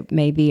is that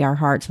maybe our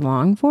hearts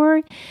long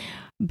for,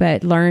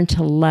 but learn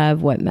to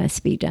love what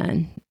must be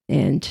done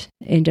and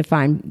to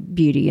find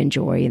beauty and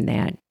joy in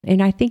that.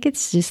 And I think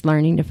it's just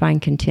learning to find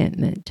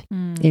contentment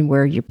in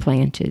where you're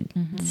planted.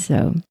 Mm-hmm.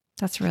 So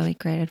that's really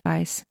great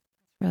advice.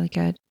 Really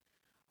good.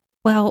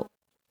 Well,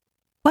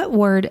 what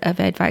word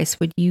of advice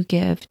would you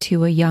give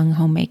to a young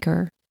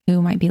homemaker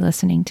who might be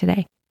listening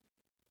today?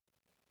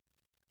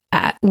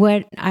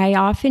 What I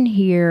often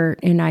hear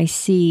and I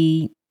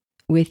see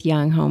with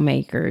young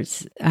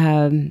homemakers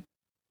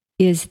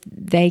is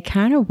they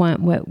kind of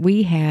want what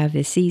we have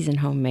as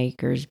seasoned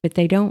homemakers, but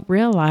they don't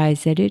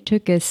realize that it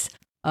took us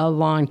a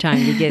long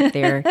time to get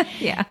there.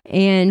 Yeah.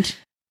 And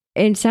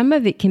some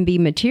of it can be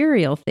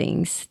material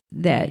things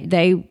that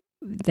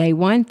they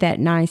want that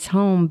nice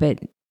home, but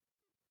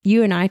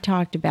you and I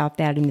talked about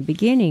that in the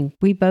beginning.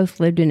 We both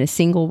lived in a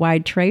single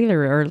wide trailer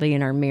early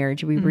in our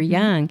marriage. We were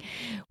young.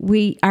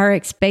 Our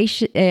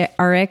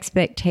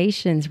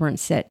expectations weren't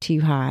set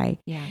too high.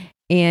 Yeah.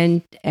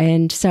 And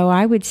so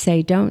I would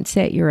say, don't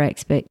set your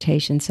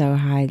expectations so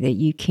high that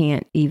you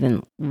can't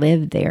even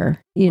live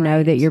there. You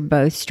know, that you're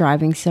both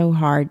striving so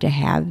hard to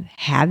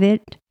have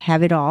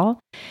it all,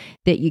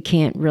 that you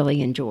can't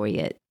really enjoy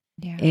it.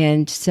 Yeah.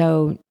 And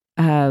so,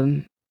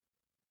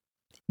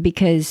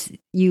 because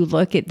you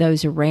look at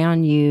those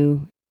around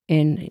you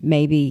and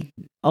maybe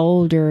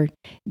older,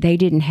 they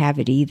didn't have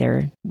it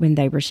either when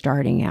they were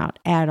starting out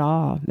at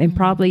all, and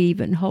probably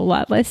even a whole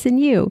lot less than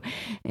you.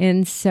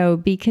 And so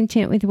be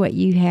content with what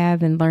you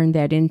have and learn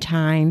that in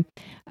time,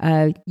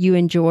 you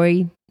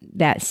enjoy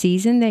that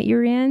season that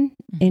you're in.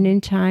 And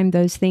in time,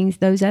 those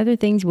other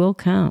things will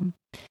come.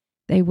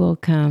 They will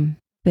come,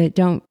 but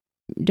don't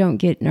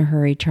get in a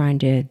hurry trying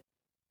to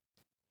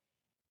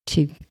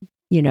to,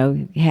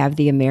 have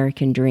the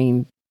American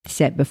dream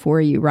set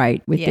before you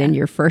right within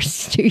your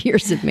first 2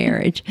 years of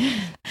marriage.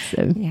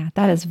 So yeah,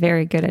 that is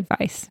very good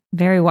advice.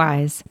 Very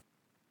wise.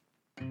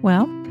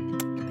 Well,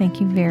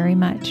 thank you very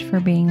much for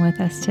being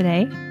with us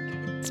today.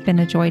 It's been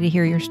a joy to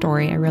hear your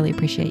story. I really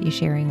appreciate you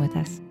sharing with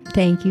us.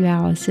 Thank you,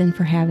 Allison,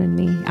 for having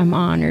me. I'm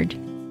honored.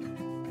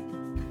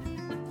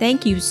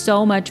 Thank you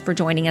so much for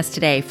joining us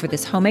today for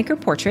this homemaker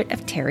portrait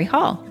of Teri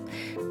Hall.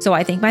 So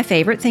I think my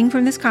favorite thing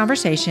from this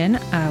conversation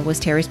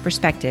was Teri's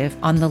perspective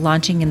on the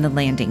launching and the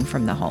landing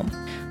from the home.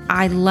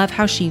 I love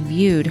how she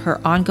viewed her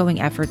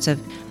ongoing efforts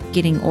of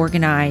getting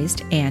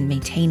organized and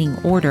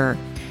maintaining order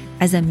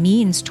as a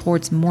means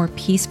towards more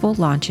peaceful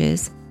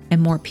launches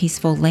and more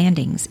peaceful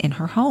landings in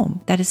her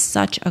home. That is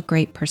such a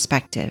great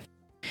perspective.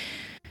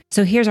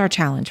 So here's our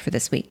challenge for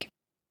this week.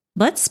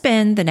 Let's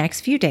spend the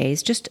next few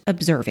days just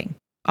observing.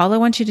 All I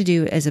want you to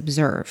do is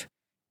observe.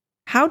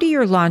 How do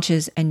your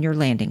launches and your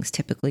landings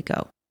typically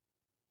go?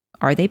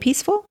 Are they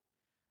peaceful?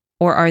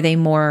 Or are they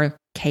more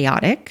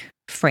chaotic,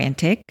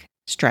 frantic,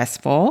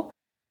 stressful?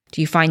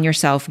 Do you find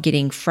yourself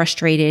getting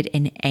frustrated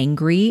and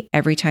angry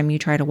every time you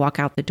try to walk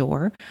out the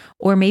door?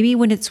 Or maybe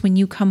when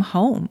you come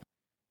home,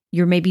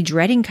 you're maybe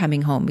dreading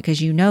coming home because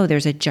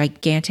there's a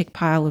gigantic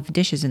pile of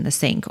dishes in the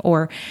sink,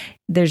 or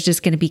there's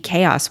just going to be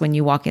chaos when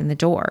you walk in the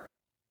door.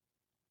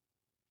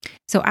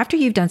 So after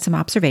you've done some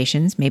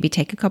observations, maybe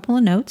take a couple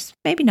of notes,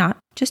 maybe not,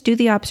 just do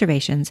the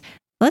observations.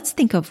 Let's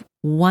think of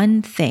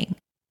one thing,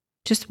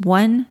 just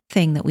one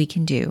thing that we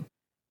can do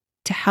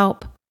to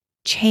help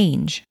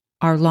change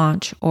our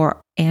launch or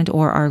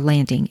our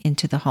landing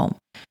into the home.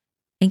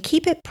 And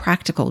keep it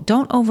practical.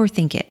 Don't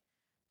overthink it.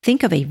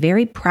 Think of a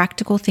very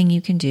practical thing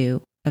you can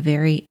do, a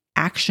very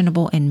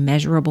actionable and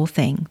measurable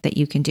thing that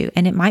you can do.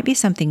 And it might be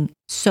something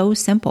so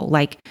simple,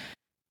 like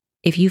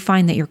if you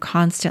find that you're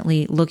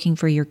constantly looking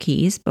for your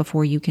keys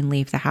before you can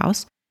leave the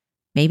house,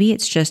 maybe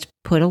it's just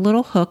put a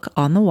little hook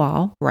on the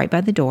wall right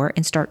by the door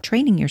and start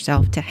training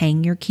yourself to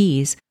hang your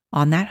keys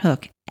on that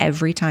hook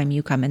every time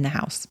you come in the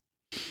house.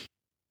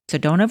 So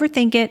don't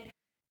overthink it.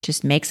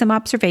 Just make some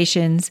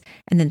observations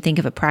and then think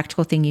of a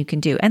practical thing you can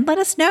do. And let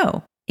us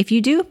know. If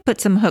you do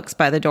put some hooks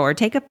by the door,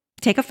 take a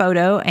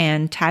photo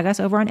and tag us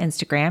over on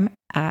Instagram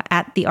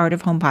at the Art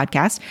of Home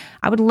Podcast.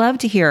 I would love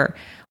to hear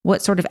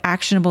what sort of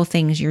actionable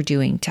things you're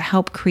doing to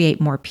help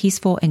create more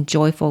peaceful and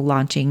joyful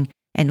launching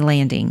and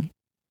landing.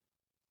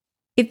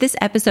 If this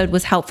episode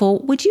was helpful,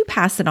 would you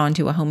pass it on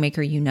to a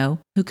homemaker you know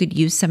who could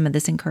use some of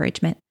this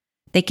encouragement?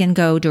 They can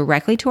go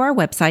directly to our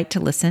website to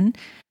listen,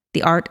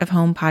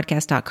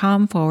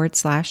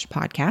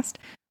 theartofhomepodcast.com/podcast,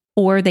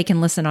 or they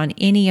can listen on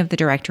any of the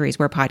directories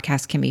where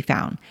podcasts can be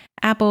found.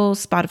 Apple,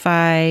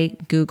 Spotify,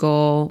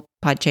 Google,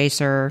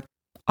 Podchaser,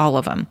 all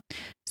of them.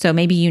 So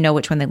maybe you know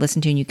which one they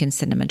listen to and you can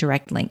send them a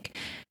direct link.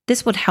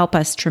 This would help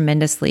us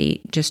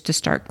tremendously just to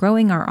start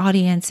growing our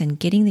audience and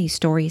getting these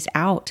stories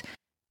out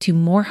to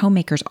more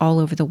homemakers all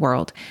over the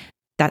world.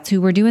 That's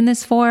who we're doing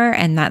this for,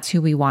 and that's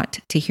who we want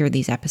to hear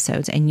these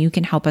episodes. And you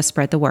can help us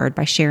spread the word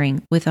by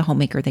sharing with a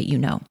homemaker that you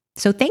know.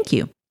 So thank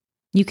you.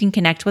 You can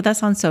connect with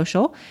us on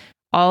social.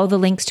 All the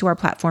links to our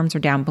platforms are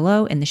down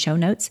below in the show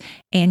notes,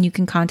 and you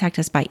can contact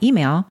us by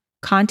email,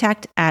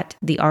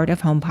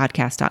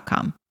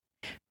 contact@theartofhomepodcast.com.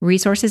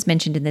 Resources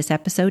mentioned in this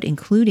episode,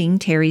 including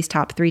Teri's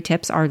top 3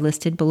 tips, are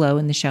listed below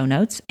in the show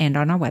notes and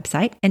on our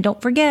website. And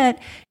don't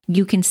forget,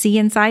 you can see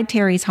inside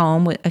Teri's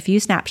home with a few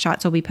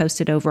snapshots will be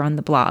posted over on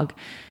the blog.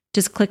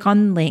 Just click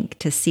on the link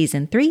to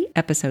Season 3,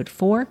 Episode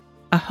 4,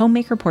 A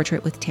Homemaker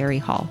Portrait with Teri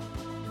Hall.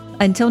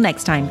 Until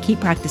next time, keep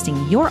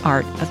practicing your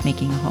art of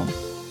making a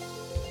home.